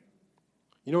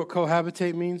 You know what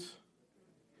cohabitate means?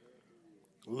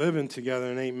 Living together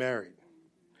and ain't married.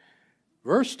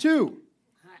 Verse 2,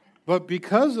 but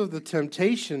because of the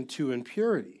temptation to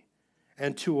impurity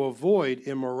and to avoid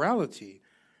immorality,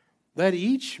 let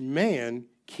each man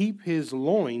keep his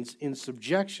loins in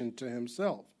subjection to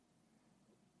himself.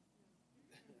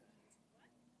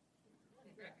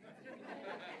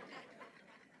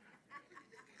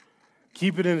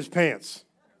 Keep it in his pants.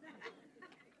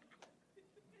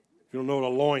 If you don't know what a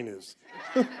loin is.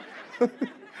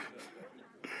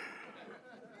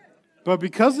 But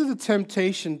because of the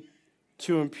temptation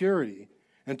to impurity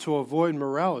and to avoid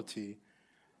morality,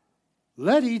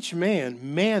 let each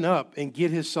man up and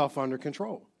get himself under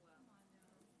control.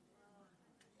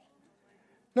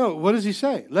 No, what does he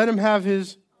say? Let him have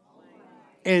his,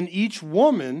 and each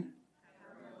woman,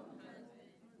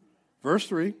 verse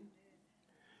 3,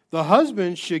 the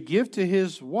husband should give to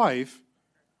his wife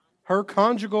her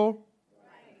conjugal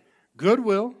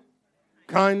goodwill,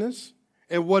 kindness,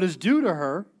 and what is due to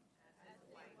her,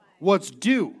 what's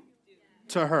due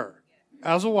to her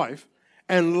as a wife,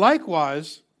 and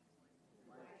likewise.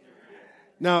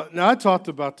 Now I talked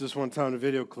about this one time in a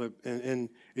video clip, and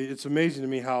it's amazing to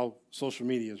me how social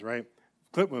media is, right?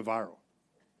 The clip went viral.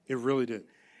 It really did.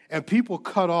 And people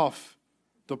cut off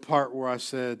the part where I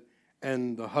said,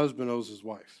 and the husband owes his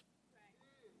wife.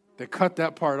 They cut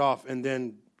that part off and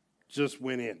then just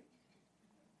went in.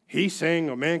 He's saying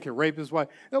a man can rape his wife.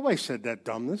 Nobody said that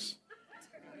dumbness.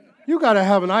 You got to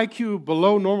have an IQ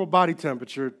below normal body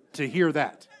temperature to hear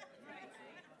that.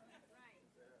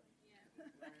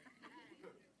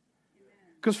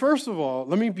 Because first of all,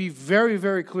 let me be very,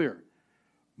 very clear.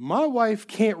 My wife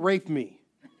can't rape me.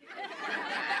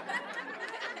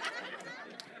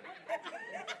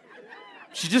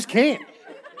 She just can't.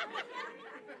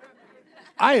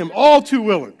 I am all too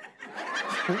willing.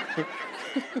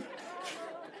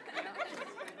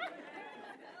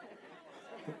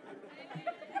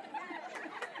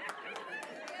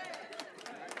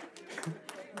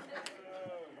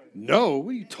 No,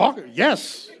 what are you talking?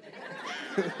 Yes.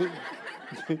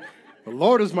 The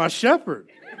Lord is my shepherd.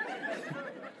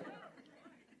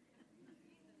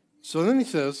 So then he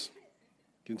says,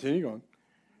 continue on.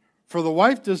 For the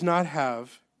wife does not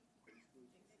have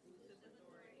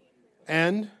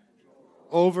and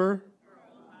over,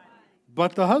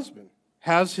 but the husband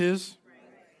has his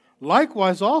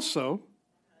likewise also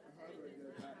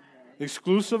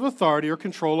exclusive authority or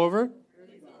control over,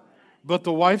 but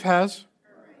the wife has.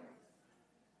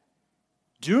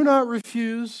 Do not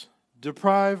refuse,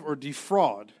 deprive, or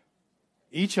defraud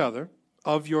each other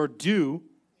of your due,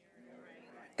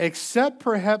 except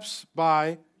perhaps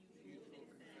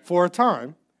for a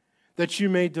time, that you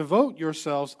may devote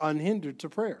yourselves unhindered to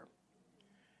prayer.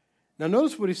 Now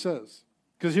notice what he says,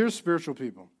 because here's spiritual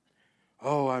people.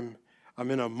 Oh, I'm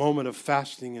in a moment of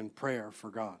fasting and prayer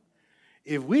for God.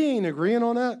 If we ain't agreeing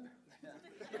on that,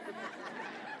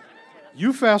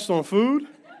 you fast on food,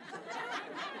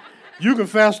 you can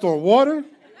fast on water,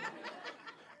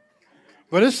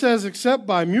 but it says except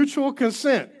by mutual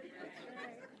consent.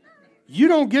 You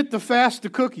don't get to fast the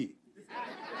cookie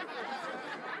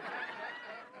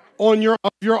on your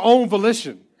own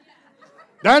volition.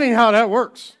 That ain't how that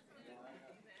works.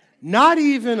 Not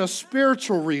even a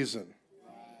spiritual reason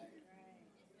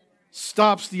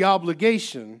stops the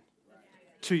obligation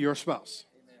to your spouse.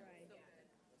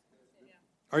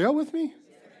 Are y'all with me?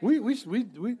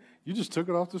 You just took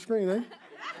it off the screen,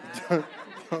 eh?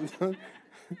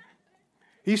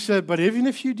 He said, but even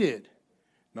if you did,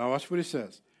 now watch what he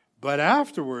says. But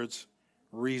afterwards,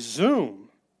 resume,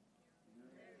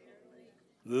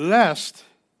 lest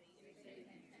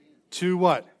to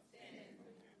what?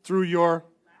 Through your...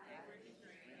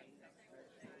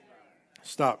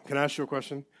 Stop. Can I ask you a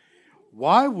question?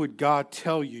 Why would God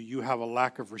tell you you have a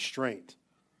lack of restraint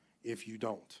if you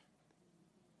don't?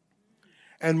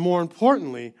 And more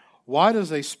importantly, why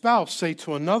does a spouse say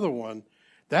to another one,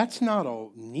 that's not a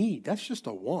need, that's just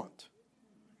a want?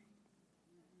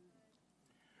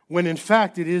 When in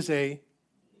fact it is a need.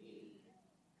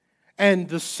 And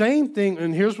the same thing,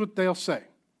 and here's what they'll say.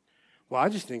 Well, I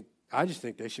just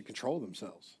think they should control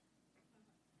themselves.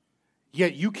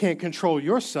 Yet you can't control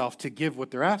yourself to give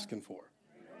what they're asking for.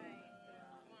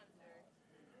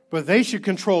 But they should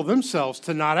control themselves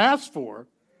to not ask for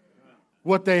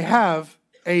what they have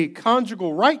a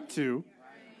conjugal right to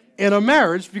in a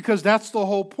marriage, because that's the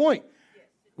whole point.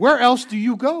 Where else do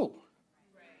you go?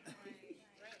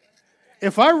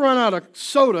 If I run out of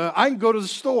soda, I can go to the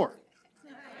store.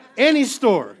 Any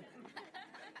store.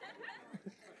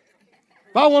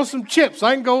 If I want some chips,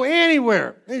 I can go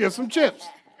anywhere and get some chips.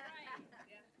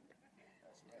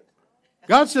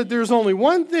 God said there's only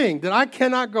one thing that I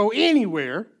cannot go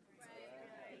anywhere.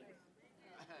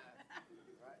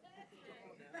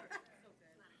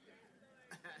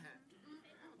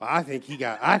 Well, I think he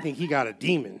got a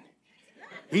demon.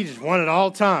 He just wanted it all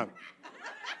the time.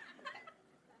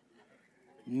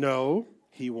 No,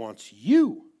 he wants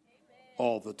you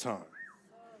all the time.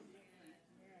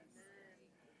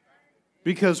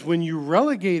 Because when you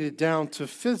relegate it down to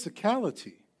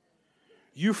physicality,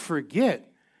 you forget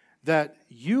that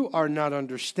you are not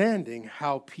understanding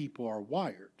how people are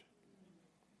wired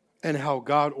and how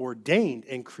God ordained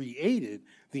and created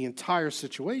the entire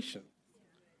situation.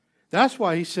 That's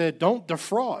why he said, don't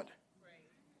defraud.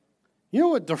 You know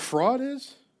what defraud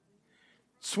is?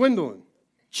 Swindling,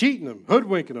 cheating them,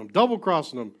 hoodwinking them,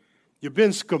 double-crossing them. You've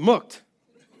been skamooked.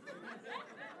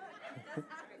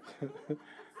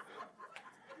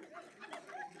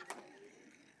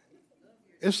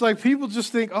 It's like people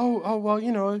just think, oh, well,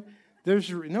 you know, there's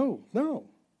no.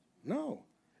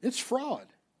 It's fraud.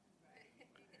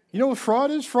 You know what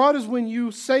fraud is? Fraud is when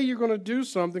you say you're going to do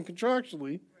something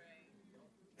contractually,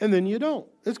 and then you don't.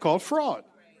 It's called fraud.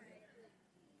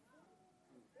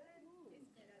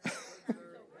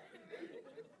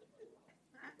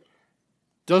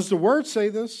 Does the word say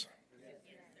this?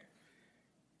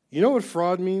 You know what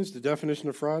fraud means, the definition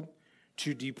of fraud?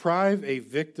 To deprive a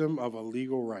victim of a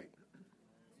legal right.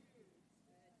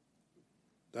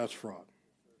 That's fraud.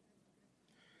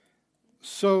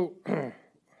 So,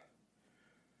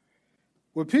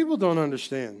 what people don't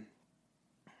understand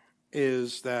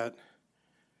is that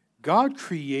God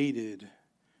created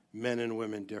men and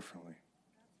women differently.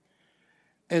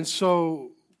 And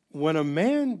so, when a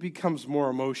man becomes more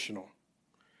emotional,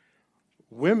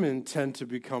 women tend to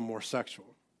become more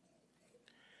sexual.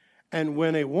 And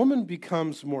when a woman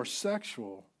becomes more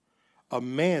sexual, a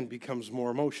man becomes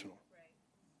more emotional.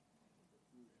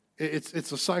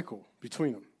 It's a cycle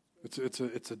between them.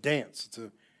 It's a dance.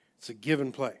 It's a give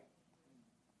and play.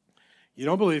 You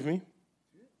don't believe me?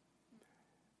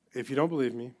 If you don't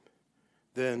believe me,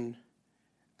 then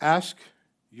ask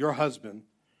your husband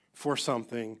for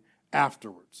something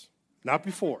afterwards, not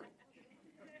before.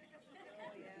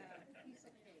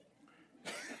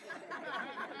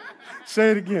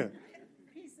 Say it again.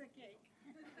 Piece of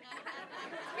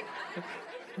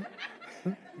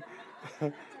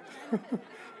cake.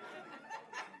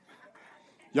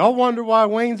 Y'all wonder why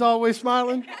Wayne's always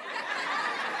smiling?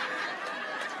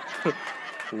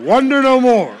 Wonder no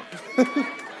more.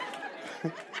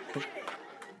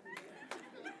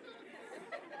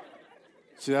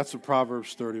 See, that's a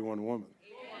Proverbs 31 woman.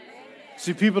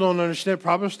 See, people don't understand.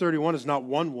 Proverbs 31 is not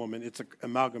one woman. It's an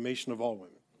amalgamation of all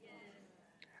women.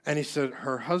 And he said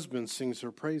her husband sings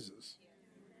her praises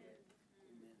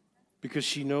because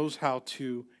she knows how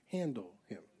to handle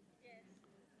him.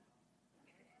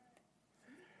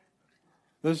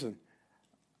 Listen,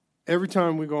 every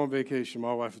time we go on vacation,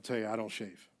 my wife will tell you I don't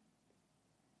shave.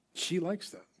 She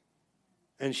likes that.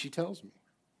 And she tells me.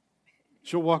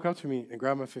 She'll walk up to me and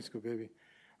grab my face and go, baby,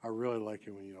 I really like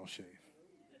it when you don't shave.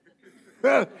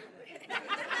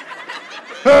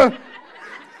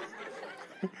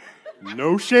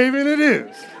 No shaving it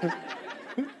is.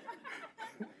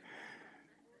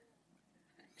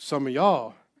 Some of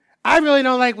y'all, I really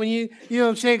don't like when you know what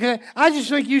I'm saying? I just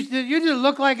think you just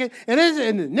look like it, and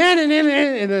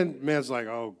then man's like,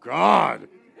 oh, God.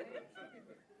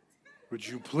 Would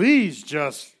you please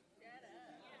just...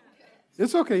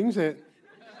 It's okay, you can say it.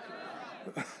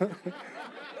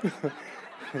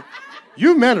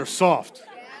 You men are soft.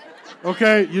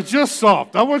 Okay? You're just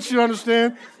soft. I want you to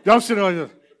understand. Y'all sitting like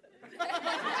this.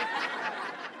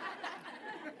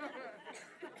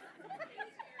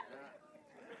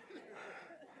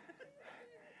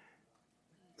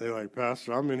 They're like,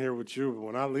 Pastor, I'm in here with you, but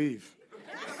when I leave,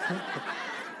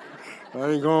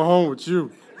 I ain't going home with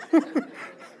you.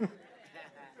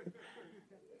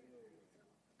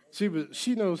 See, but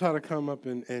she knows how to come up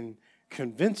and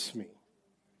convince me.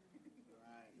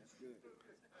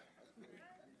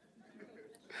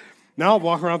 Now I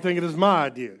walk around thinking it's my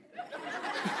idea.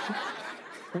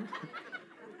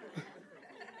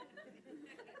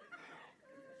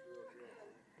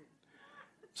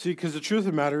 See, because the truth of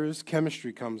the matter is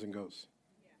chemistry comes and goes.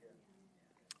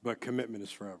 But commitment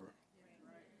is forever.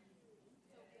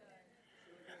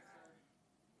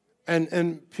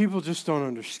 And people just don't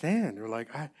understand. They're like,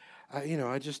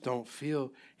 I just don't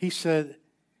feel. He said,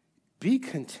 be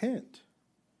content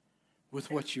with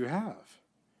what you have.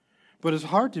 But it's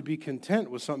hard to be content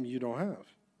with something you don't have.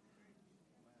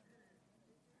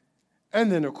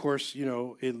 And then, of course,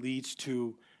 it leads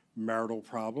to marital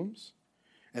problems.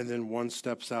 And then one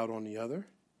steps out on the other.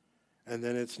 And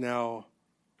then it's now,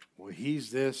 well,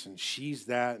 he's this and she's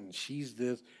that and she's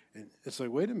this. And it's like,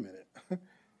 wait a minute.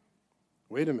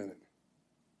 Wait a minute.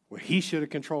 Well, he should have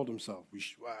controlled himself.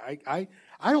 I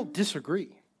don't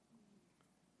disagree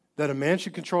that a man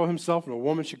should control himself and a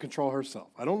woman should control herself.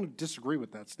 I don't disagree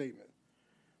with that statement.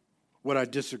 What I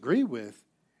disagree with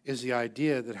is the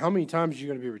idea that how many times are you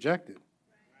going to be rejected?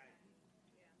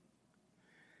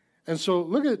 And so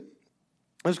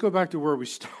let's go back to where we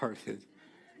started.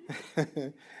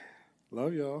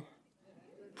 Love y'all.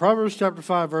 Proverbs chapter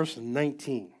 5, verse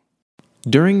 19.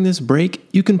 During this break,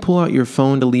 you can pull out your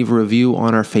phone to leave a review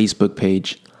on our Facebook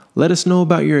page. Let us know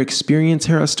about your experience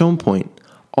here at Stone Point.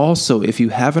 Also, if you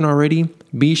haven't already,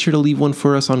 be sure to leave one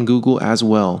for us on Google as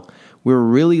well. We're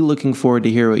really looking forward to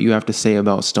hear what you have to say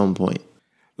about Stone Point.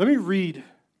 Let me read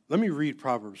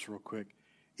Proverbs real quick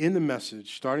in the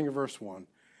Message, starting at verse 1,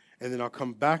 and then I'll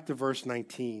come back to verse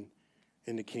 19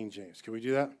 in the King James. Can we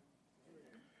do that?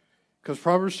 Because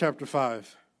Proverbs chapter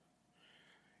 5,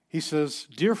 he says,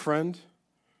 dear friend,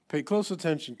 pay close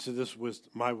attention to this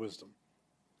wisdom, my wisdom.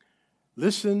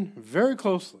 Listen very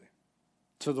closely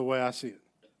to the way I see it.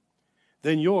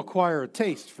 Then you'll acquire a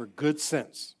taste for good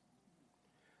sense.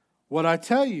 What I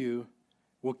tell you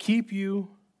will keep you.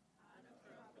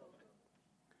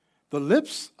 The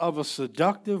lips of a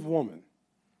seductive woman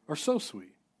are so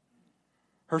sweet.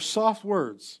 Her soft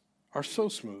words are so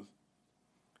smooth.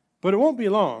 But it won't be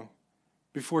long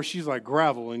before she's like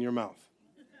gravel in your mouth.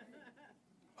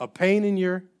 A pain in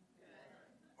your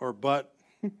or butt.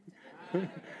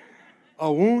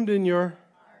 A wound in your.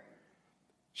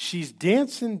 She's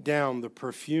dancing down the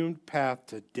perfumed path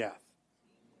to death.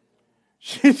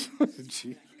 She's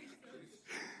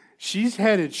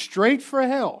headed straight for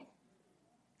hell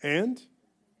and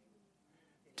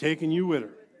taking you with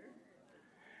her.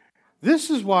 This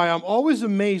is why I'm always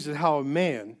amazed at how a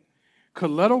man could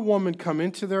let a woman come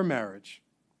into their marriage,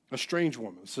 a strange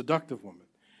woman, a seductive woman,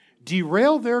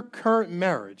 derail their current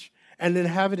marriage, and then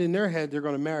have it in their head they're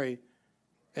going to marry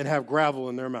and have gravel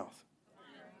in their mouth.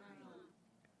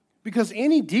 Because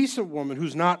any decent woman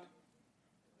who's not,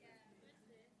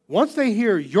 once they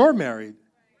hear you're married,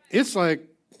 it's like,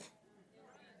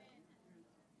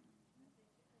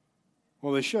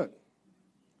 well, they should,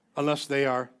 unless they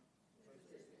are.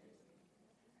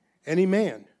 Any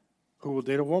man who will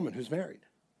date a woman who's married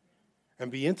and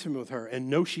be intimate with her and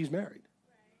know she's married,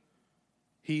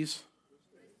 he's.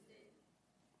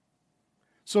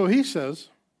 So he says,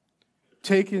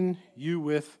 taking you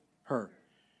with her.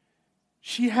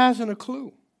 She hasn't a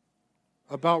clue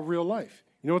about real life.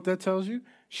 You know what that tells you?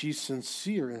 She's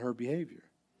sincere in her behavior.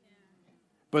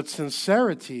 But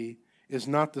sincerity is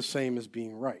not the same as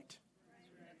being right.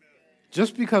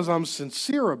 Just because I'm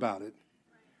sincere about it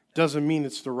doesn't mean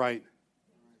it's the right.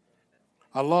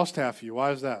 I lost half of you.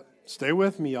 Why is that? Stay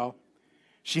with me, y'all.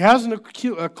 She hasn't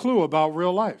a clue about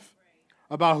real life,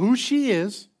 about who she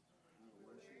is,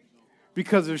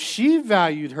 because if she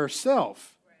valued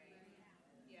herself,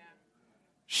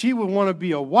 she would want to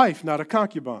be a wife, not a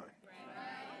concubine.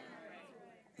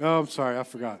 Oh, I'm sorry, I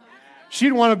forgot.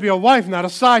 She'd want to be a wife, not a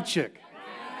side chick.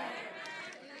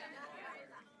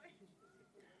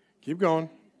 Keep going.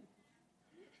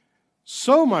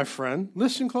 So, my friend,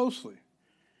 listen closely.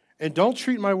 And don't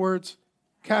treat my words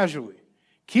casually.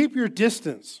 Keep your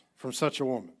distance from such a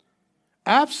woman.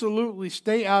 Absolutely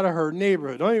stay out of her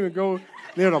neighborhood. Don't even go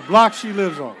near the block she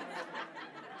lives on.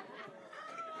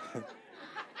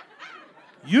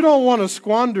 You don't want to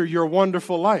squander your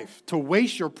wonderful life, to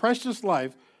waste your precious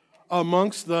life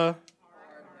amongst the...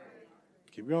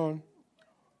 Keep going.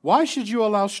 Why should you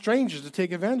allow strangers to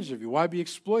take advantage of you? Why be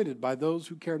exploited by those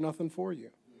who care nothing for you?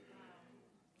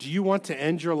 Do you want to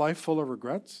end your life full of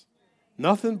regrets?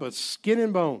 Nothing but skin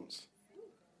and bones.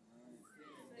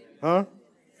 Huh?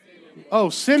 Oh,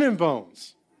 sin and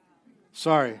bones.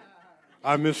 Sorry,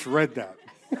 I misread that.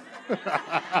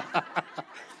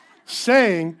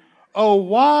 Saying, oh,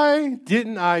 why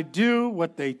didn't I do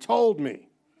what they told me?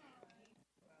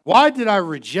 Why did I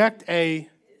reject a...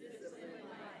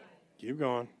 Keep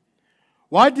going.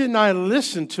 Why didn't I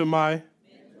listen to my...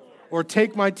 or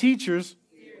take my teachers?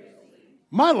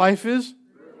 My life is...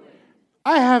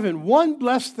 I haven't one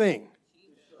blessed thing.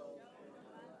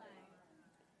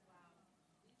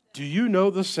 Do you know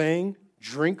the saying,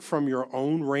 drink from your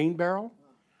own rain barrel?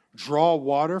 Draw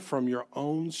water from your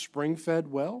own spring-fed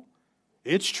well?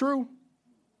 It's true.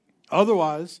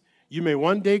 Otherwise, you may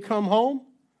one day come home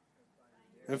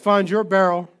and find your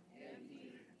barrel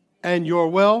and your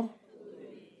well.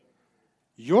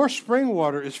 Your spring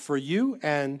water is for you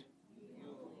and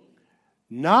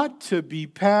not to be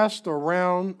passed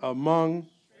around among.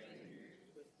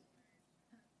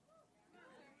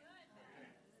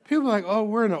 People are like, oh,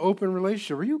 we're in an open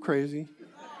relationship. Are you crazy?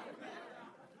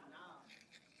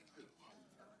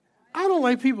 I don't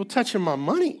like people touching my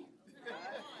money.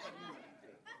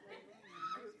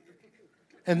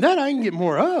 And that I can get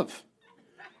more of.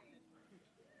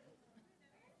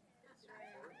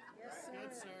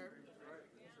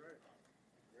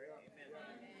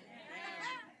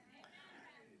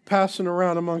 Passing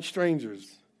around among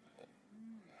strangers.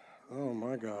 Oh,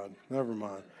 my God. Never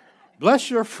mind. Bless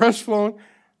your fresh flowing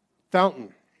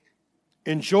fountain.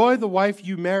 Enjoy the wife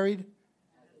you married.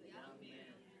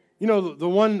 You know, the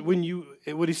one when you,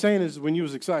 what he's saying is when you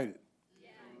was excited.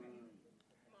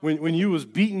 When you was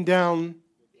beating down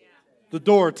the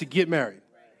door to get married.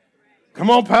 Come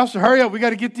on, Pastor, hurry up. We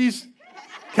got to get these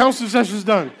counseling sessions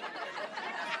done.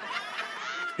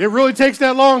 It really takes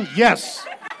that long? Yes.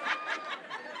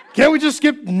 Can't we just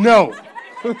skip? No.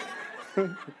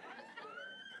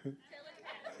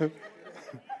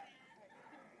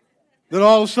 Then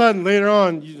all of a sudden, later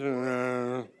on,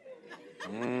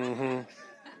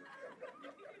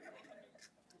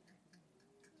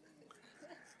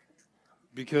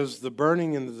 because the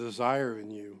burning and the desire in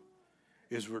you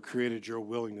is what created your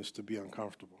willingness to be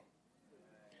uncomfortable.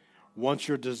 Once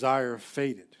your desire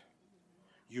faded,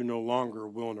 you're no longer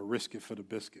willing to risk it for the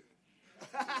biscuit.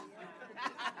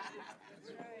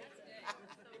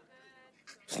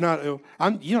 It's not,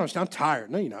 I'm tired.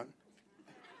 No, you're not.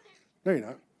 No, you're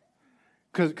not.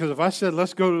 Because if I said,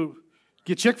 let's go to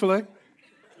get Chick-fil-A,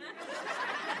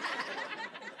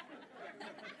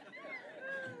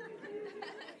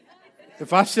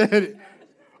 if I said,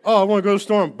 oh, I want to go to the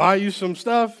store and buy you some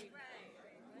stuff,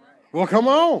 well, come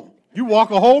on. You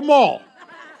walk a whole mall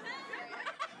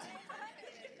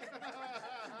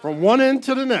from one end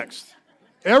to the next.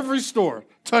 Every store.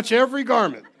 Touch every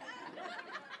garment.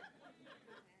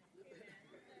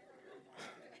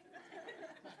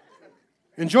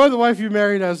 Enjoy the wife you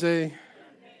married as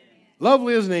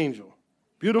lovely as an angel,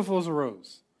 beautiful as a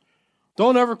rose.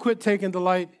 Don't ever quit taking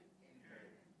delight.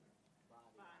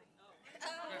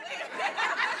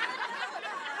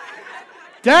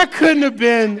 That couldn't have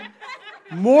been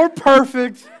more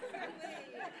perfect.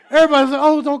 Everybody's like,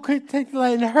 oh, don't quit taking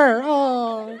delight in her.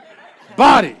 Oh,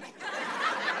 body.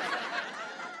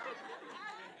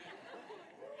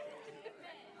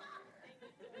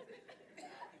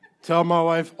 Tell my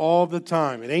wife all the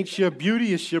time, it ain't your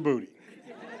beauty, it's your booty.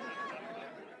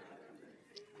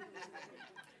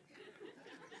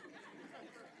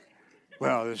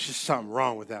 Well, there's just something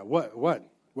wrong with that. What?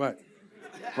 Right.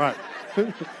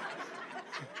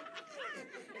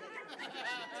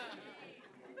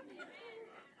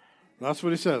 That's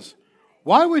what he says.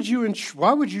 Why would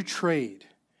you trade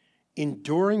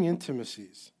enduring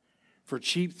intimacies for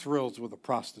cheap thrills with a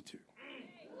prostitute?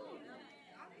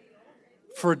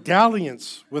 For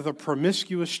dalliance with a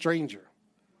promiscuous stranger?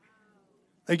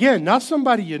 Again, not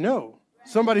somebody you know,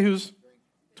 somebody who's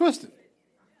twisted.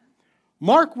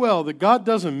 Mark well that God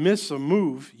doesn't miss a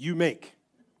move you make.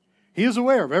 He is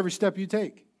aware of every step you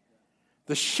take.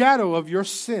 The shadow of your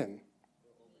sin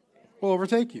will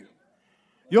overtake you.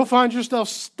 You'll find yourself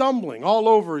stumbling all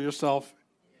over yourself.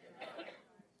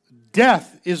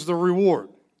 Death is the reward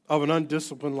of an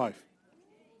undisciplined life.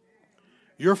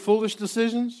 Your foolish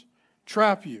decisions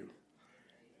trap you.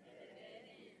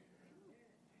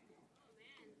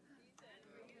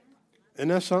 Isn't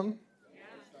that something?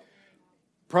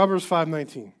 Proverbs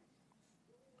 5:19.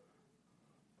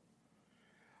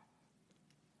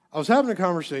 I was having a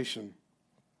conversation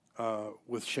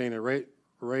with Shayna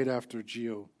right after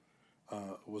Gio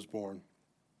was born.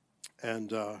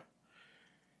 And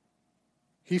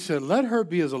he said, let her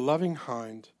be as a loving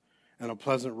hind and a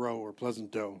pleasant roe or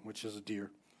pleasant doe, which is a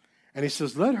deer. And he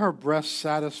says, let her breast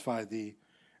satisfy thee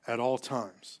at all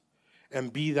times,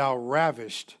 and be thou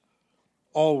ravished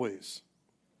always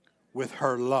with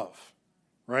her love.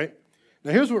 Right?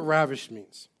 Now here's what ravished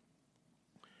means.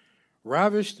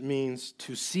 Ravished means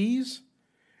to seize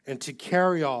and to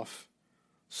carry off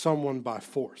someone by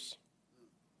force.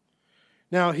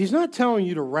 Now, he's not telling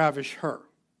you to ravish her.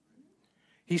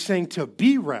 He's saying to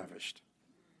be ravished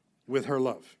with her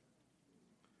love.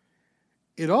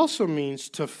 It also means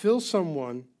to fill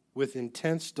someone with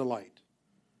intense delight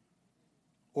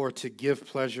or to give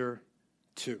pleasure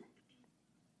to.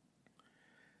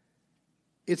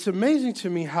 It's amazing to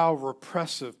me how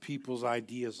repressive people's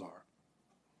ideas are.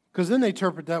 Because then they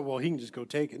interpret that, well, he can just go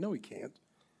take it. No, he can't.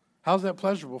 How's that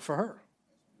pleasurable for her?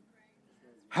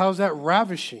 How's that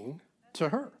ravishing to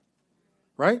her?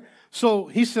 Right? So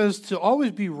he says to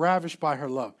always be ravished by her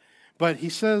love. But he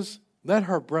says, let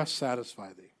her breast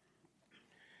satisfy thee.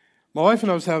 My wife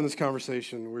and I was having this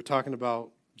conversation. We were talking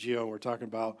about Gio. We're talking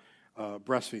about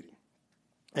breastfeeding.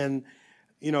 And,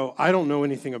 I don't know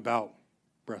anything about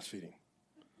breastfeeding.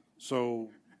 So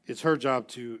it's her job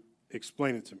to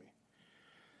explain it to me.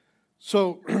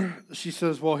 So she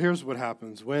says, well, here's what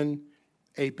happens. When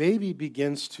a baby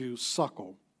begins to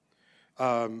suckle,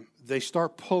 they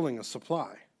start pulling a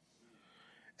supply.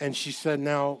 And she said,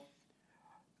 now,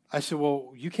 I said,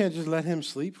 well, you can't just let him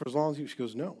sleep for as long as he, she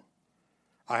goes, no.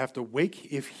 I have to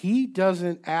wake, if he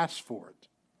doesn't ask for it,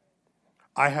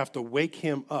 I have to wake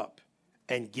him up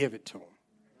and give it to him.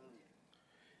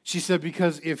 She said,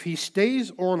 because if he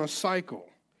stays on a cycle,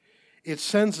 it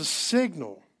sends a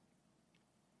signal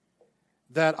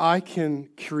that I can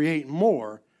create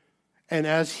more. And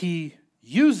as he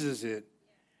uses it,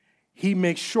 he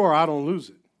makes sure I don't lose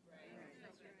it.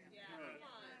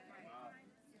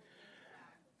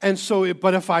 And so,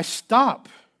 but if I stop,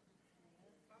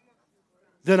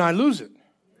 then I lose it.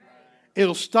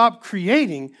 It'll stop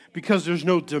creating because there's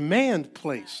no demand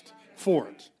placed for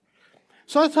it.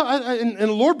 So I thought, and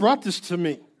the Lord brought this to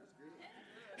me.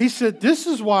 He said, this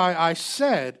is why I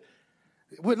said,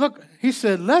 look, he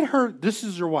said, let her, this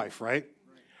is your wife, right?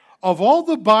 Of all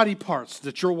the body parts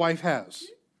that your wife has,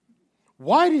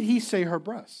 why did he say her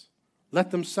breasts?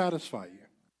 Let them satisfy you.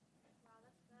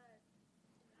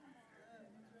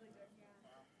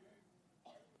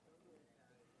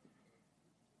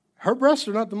 Her breasts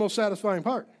are not the most satisfying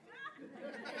part.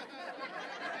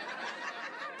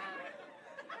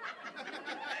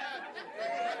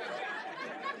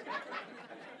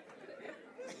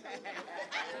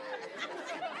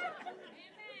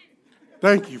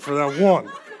 Thank you for that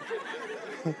one.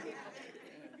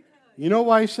 You know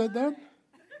why he said that?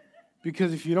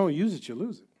 Because if you don't use it, you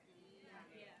lose it.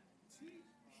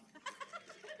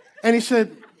 And he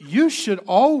said, you should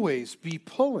always be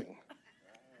pulling.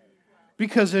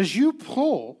 Because as you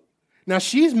pull, now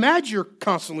she's mad you're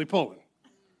constantly pulling.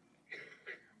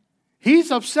 He's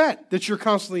upset that you're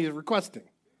constantly requesting.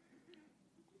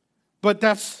 But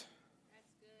that's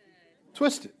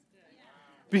twisted.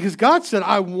 Because God said,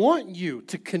 I want you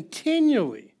to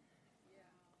continually,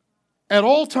 at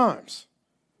all times,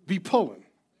 be pulling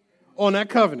on that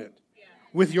covenant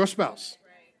with your spouse.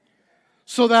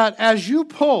 So that as you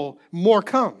pull, more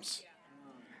comes.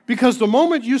 Because the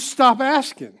moment you stop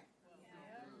asking,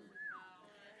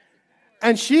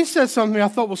 and she said something I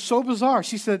thought was so bizarre.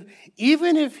 She said,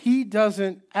 even if he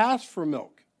doesn't ask for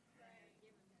milk,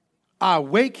 I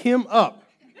wake him up.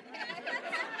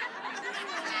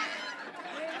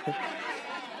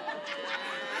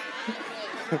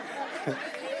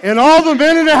 And all the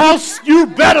men in the house, you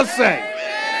better say.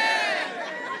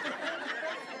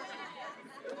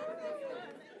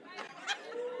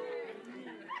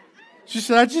 She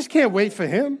said, I just can't wait for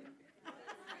him.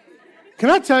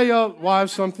 Can I tell y'all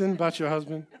wives something about your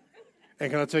husband?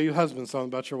 And can I tell you husbands something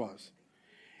about your wives?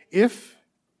 If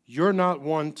you're not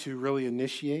one to really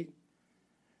initiate,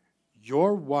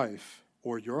 your wife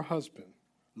or your husband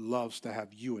loves to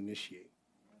have you initiate.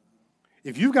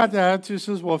 If you've got that attitude,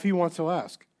 says, well, if he wants, he'll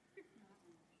ask.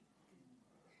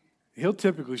 He'll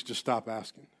typically just stop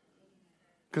asking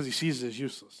because he sees it as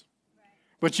useless.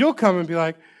 But you'll come and be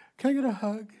like, can I get a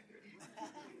hug?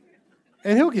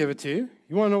 And he'll give it to you.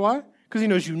 You want to know why? Because he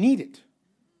knows you need it.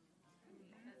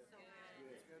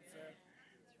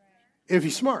 If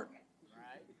he's smart,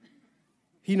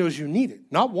 he knows you need it.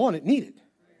 Not want it, need it.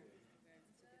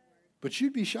 But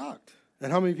you'd be shocked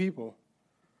at how many people,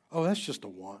 oh, that's just a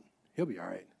want. He'll be all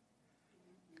right.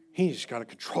 He just got to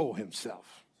control himself.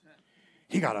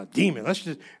 He got a demon.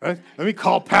 Let me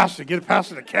call pastor, get a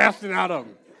pastor to cast it out of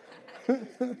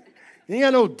him. He ain't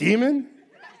got no demon.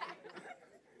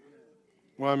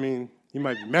 Well, I mean, you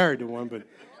might be married to one, but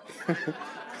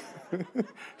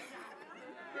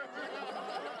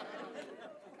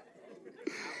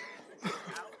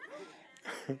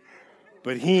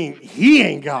but he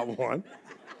ain't got one.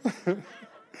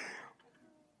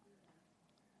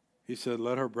 He said,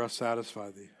 let her breast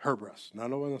satisfy thee. Her breast, not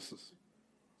no one else's.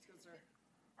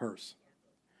 Hers.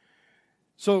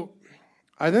 So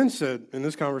I then said in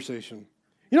this conversation,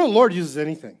 you know, the Lord uses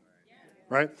anything,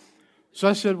 right? So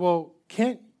I said, well,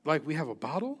 can't, we have a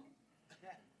bottle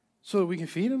so that we can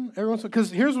feed him every once in a while?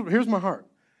 Because here's my heart.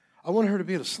 I want her to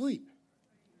be able to sleep.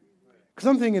 Because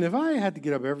I'm thinking if I had to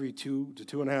get up every 2 to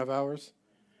 2.5 hours,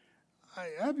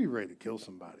 I'd be ready to kill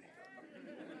somebody.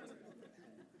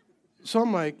 So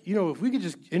I'm like, you know, if we could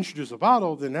just introduce a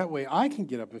bottle, then that way I can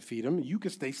get up and feed him and you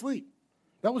can stay asleep.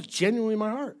 That was genuinely my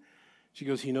heart. She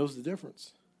goes, he knows the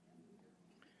difference.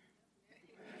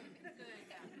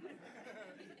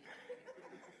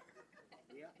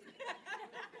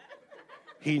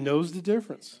 He knows the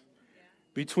difference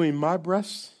between my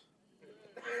breasts.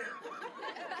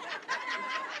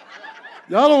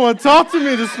 Y'all don't want to talk to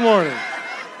me this morning.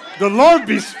 The Lord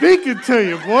be speaking to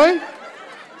you, boy.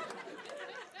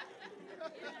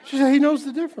 She said, he knows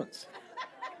the difference.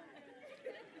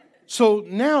 So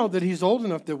now that he's old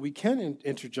enough that we can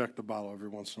interject the bottle every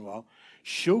once in a while,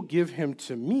 she'll give him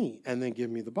to me and then give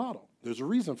me the bottle. There's a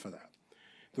reason for that.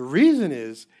 The reason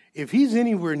is if he's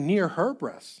anywhere near her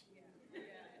breasts,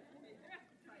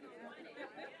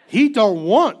 he don't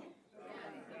want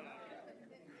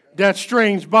that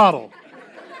strange bottle.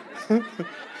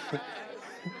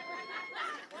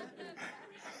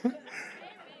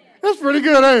 That's pretty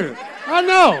good, ain't it? I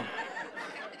know.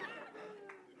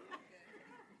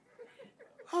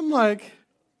 I'm like,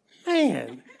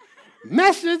 man,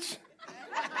 message.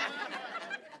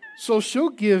 So she'll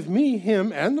give me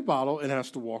him and the bottle and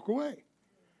has to walk away.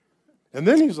 And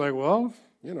then he's like, well,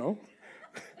 you know,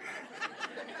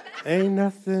 ain't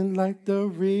nothing like the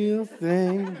real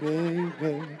thing,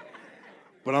 baby.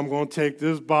 But I'm going to take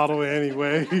this bottle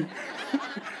anyway.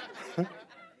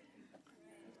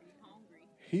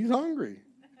 He's hungry.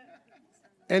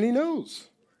 And he knows.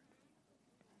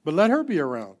 But let her be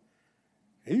around.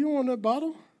 He don't want that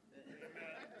bottle.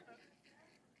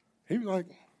 He'd be like,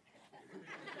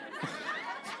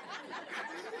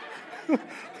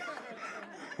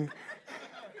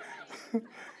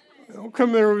 Don't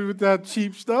come there with that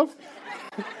cheap stuff.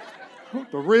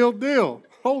 The real deal,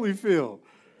 Holyfield.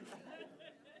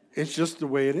 It's just the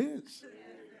way it is.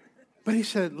 But he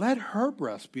said, let her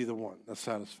breast be the one that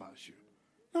satisfies you.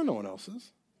 No one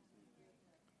else's.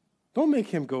 Don't make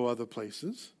him go other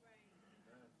places.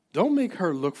 Don't make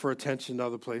her look for attention in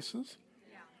other places.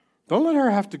 Don't let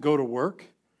her have to go to work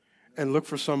and look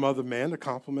for some other man to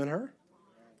compliment her.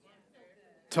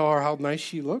 Tell her how nice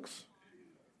she looks.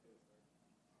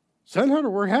 Send her to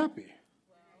work happy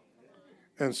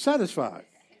and satisfied.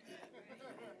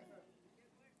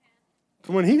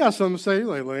 So when he got something to say,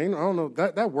 like, Lane, I don't know,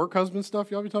 that work husband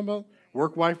stuff y'all be talking about,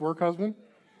 work wife, work husband,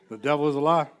 the devil is a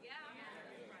lie.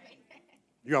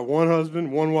 You got one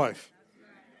husband, one wife.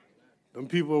 Them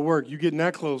people at work, you getting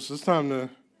that close, it's time to,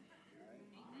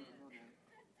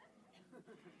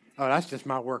 oh, that's just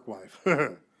my work wife.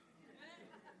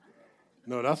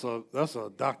 No, that's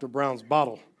a Dr. Brown's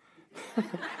bottle.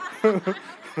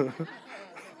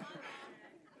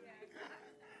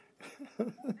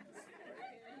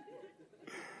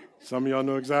 Some of y'all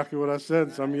know exactly what I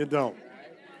said, some of you don't.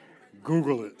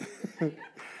 Google it.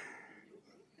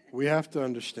 We have to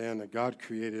understand that God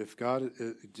created,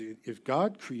 if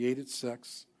God created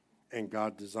sex and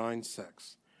God designed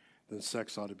sex, then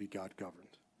sex ought to be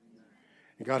God-governed.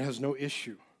 And God has no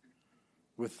issue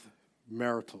with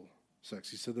marital sex.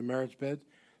 He said the marriage bed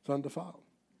is undefiled.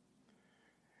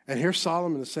 And here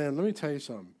Solomon is saying, let me tell you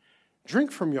something.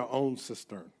 Drink from your own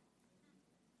cistern.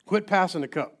 Quit passing the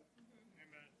cup.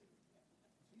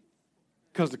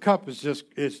 Because the cup is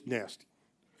it's nasty.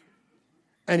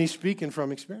 And he's speaking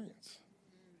from experience.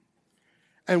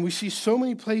 And we see so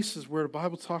many places where the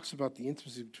Bible talks about the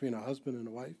intimacy between a husband and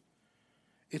a wife.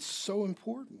 It's so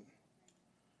important.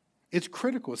 It's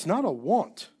critical. It's not a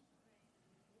want.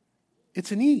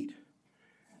 It's a need.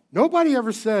 Nobody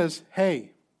ever says,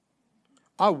 hey,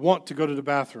 I want to go to the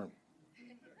bathroom.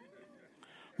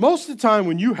 Most of the time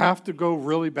when you have to go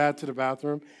really bad to the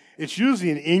bathroom, it's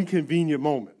usually an inconvenient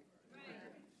moment.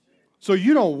 So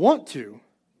you don't want to,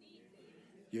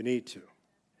 you need to.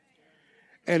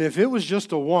 And if it was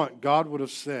just a want, God would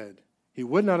have said, he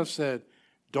would not have said,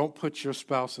 don't put your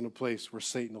spouse in a place where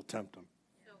Satan will tempt them.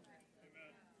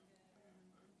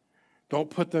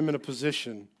 Don't put them in a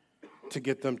position to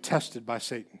get them tested by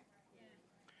Satan.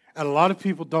 And a lot of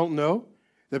people don't know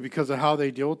that because of how they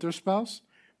deal with their spouse,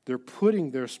 they're putting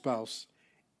their spouse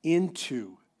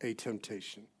into a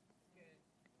temptation.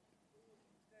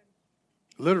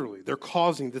 Literally, they're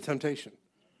causing the temptation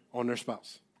on their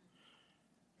spouse.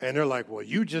 And they're like, well,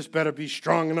 you just better be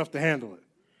strong enough to handle it.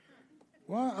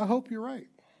 Well, I hope you're right.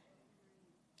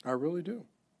 I really do.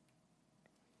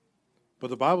 But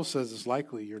the Bible says it's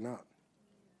likely you're not.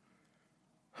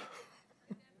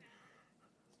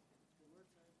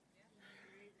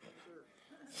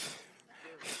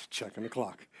 Checking the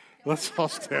clock. Let's all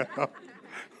stand up.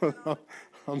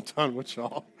 I'm done with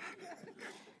y'all.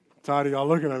 Tired of y'all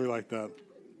looking at me like that.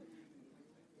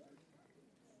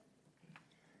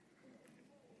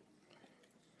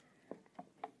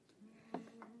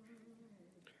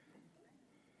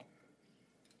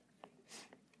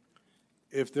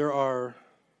 If there are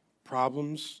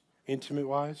problems,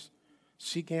 intimate-wise,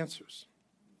 seek answers.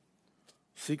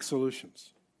 Seek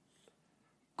solutions.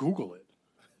 Google it,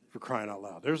 for crying out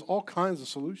loud. There's all kinds of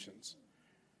solutions,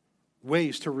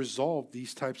 ways to resolve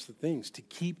these types of things, to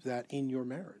keep that in your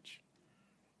marriage.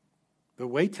 The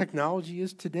way technology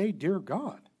is today, dear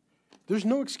God, there's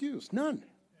no excuse, none.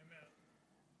 Amen.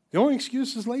 The only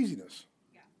excuse is laziness.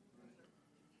 Yeah.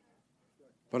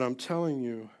 But I'm telling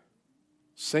you,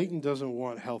 Satan doesn't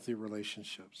want healthy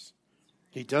relationships.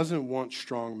 He doesn't want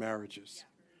strong marriages.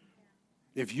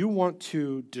 If you want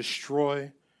to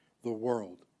destroy the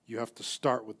world, you have to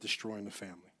start with destroying the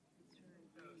family.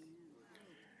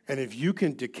 And if you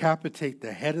can decapitate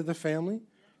the head of the family,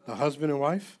 the husband and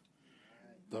wife,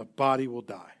 the body will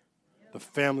die. The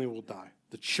family will die.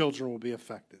 The children will be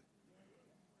affected.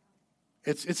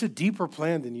 It's a deeper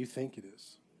plan than you think it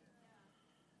is.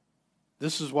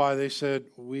 This is why they said,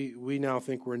 we now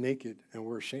think we're naked and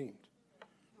we're ashamed.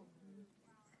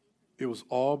 It was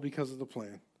all because of the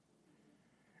plan.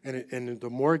 And the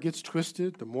more it gets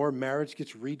twisted, the more marriage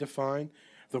gets redefined,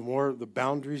 the more the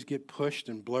boundaries get pushed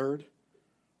and blurred,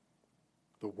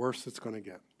 the worse it's going to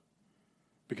get.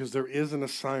 Because there is an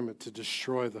assignment to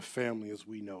destroy the family as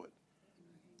we know it.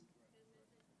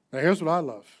 Now, here's what I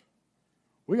love.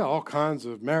 We got all kinds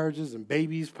of marriages and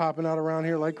babies popping out around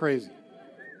here like crazy.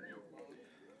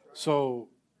 So,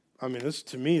 I mean, this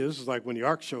is like when the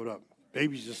ark showed up.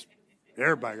 Babies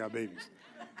everybody got babies.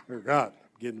 Dear God,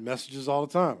 I'm getting messages all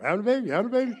the time. Having a baby, having a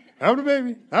baby, having a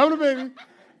baby, having a baby.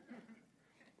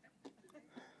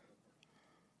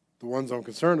 The ones I'm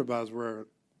concerned about is where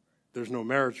there's no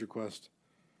marriage request.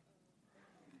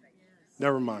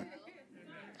 Never mind.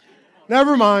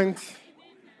 Never mind.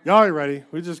 Y'all ain't ready.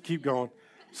 We just keep going.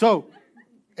 So,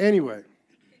 anyway,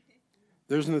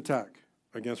 there's an attack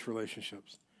against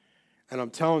relationships. And I'm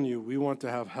telling you, we want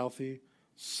to have healthy,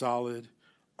 solid,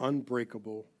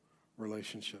 unbreakable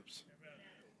relationships.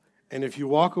 And if you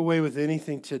walk away with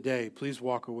anything today, please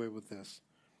walk away with this.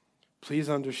 Please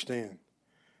understand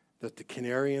that the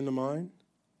canary in the mine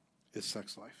is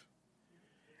sex life.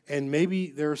 And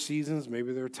maybe there are seasons,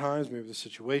 maybe there are times, maybe there are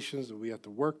situations that we have to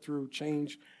work through,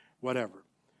 change, whatever.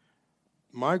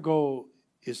 My goal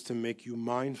is to make you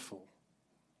mindful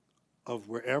of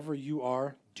wherever you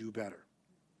are, do better.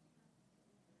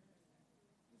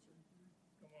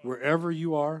 Wherever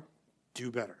you are,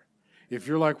 do better. If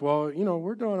you're like, well,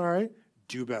 we're doing all right,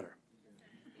 do better.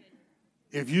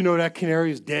 If you know that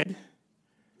canary is dead,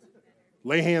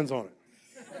 lay hands on it.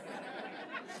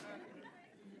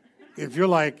 If you're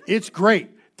like, it's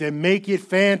great, then make it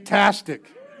fantastic.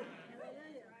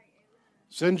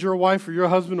 Send your wife or your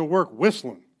husband to work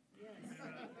whistling.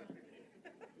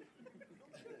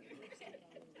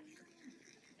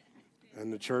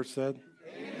 And the church said,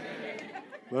 amen.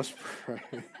 Let's pray.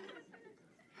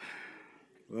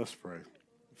 Let's pray.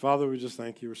 Father, we just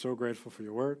thank you. We're so grateful for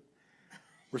your word.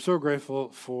 We're so grateful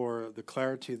for the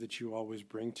clarity that you always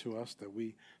bring to us,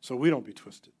 so we don't be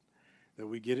twisted, that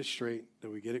we get it straight, that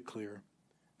we get it clear,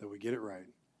 that we get it right,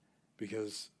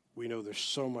 because we know there's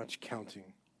so much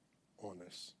counting on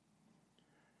this.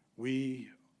 We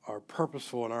are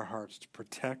purposeful in our hearts to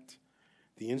protect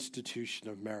the institution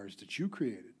of marriage that you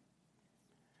created,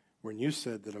 when you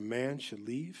said that a man should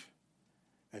leave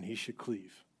and he should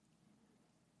cleave.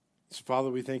 So,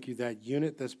 Father, we thank you that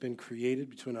unit that's been created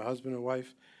between a husband and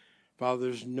wife, Father,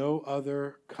 there's no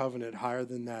other covenant higher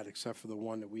than that except for the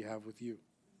one that we have with you.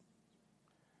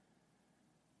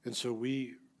 And so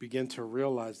we begin to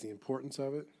realize the importance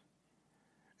of it,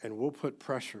 and we'll put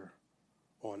pressure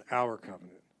on our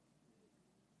covenant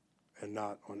and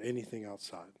not on anything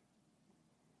outside.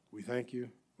 We thank you.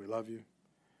 We love you.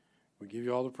 We give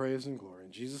you all the praise and glory.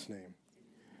 In Jesus' name.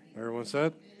 Everyone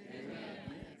said? Amen.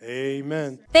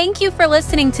 Amen. Thank you for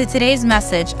listening to today's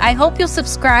message. I hope you'll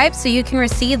subscribe so you can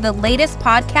receive the latest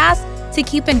podcast to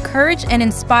keep encouraged and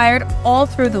inspired all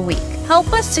through the week.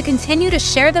 Help us to continue to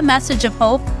share the message of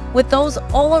hope with those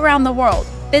all around the world.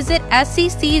 Visit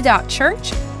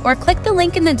scc.church or click the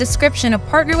link in the description to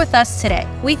partner with us today.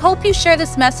 We hope you share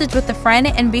this message with a friend,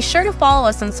 and be sure to follow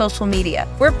us on social media.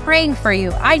 We're praying for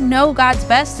you. I know God's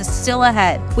best is still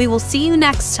ahead. We will see you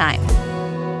next time.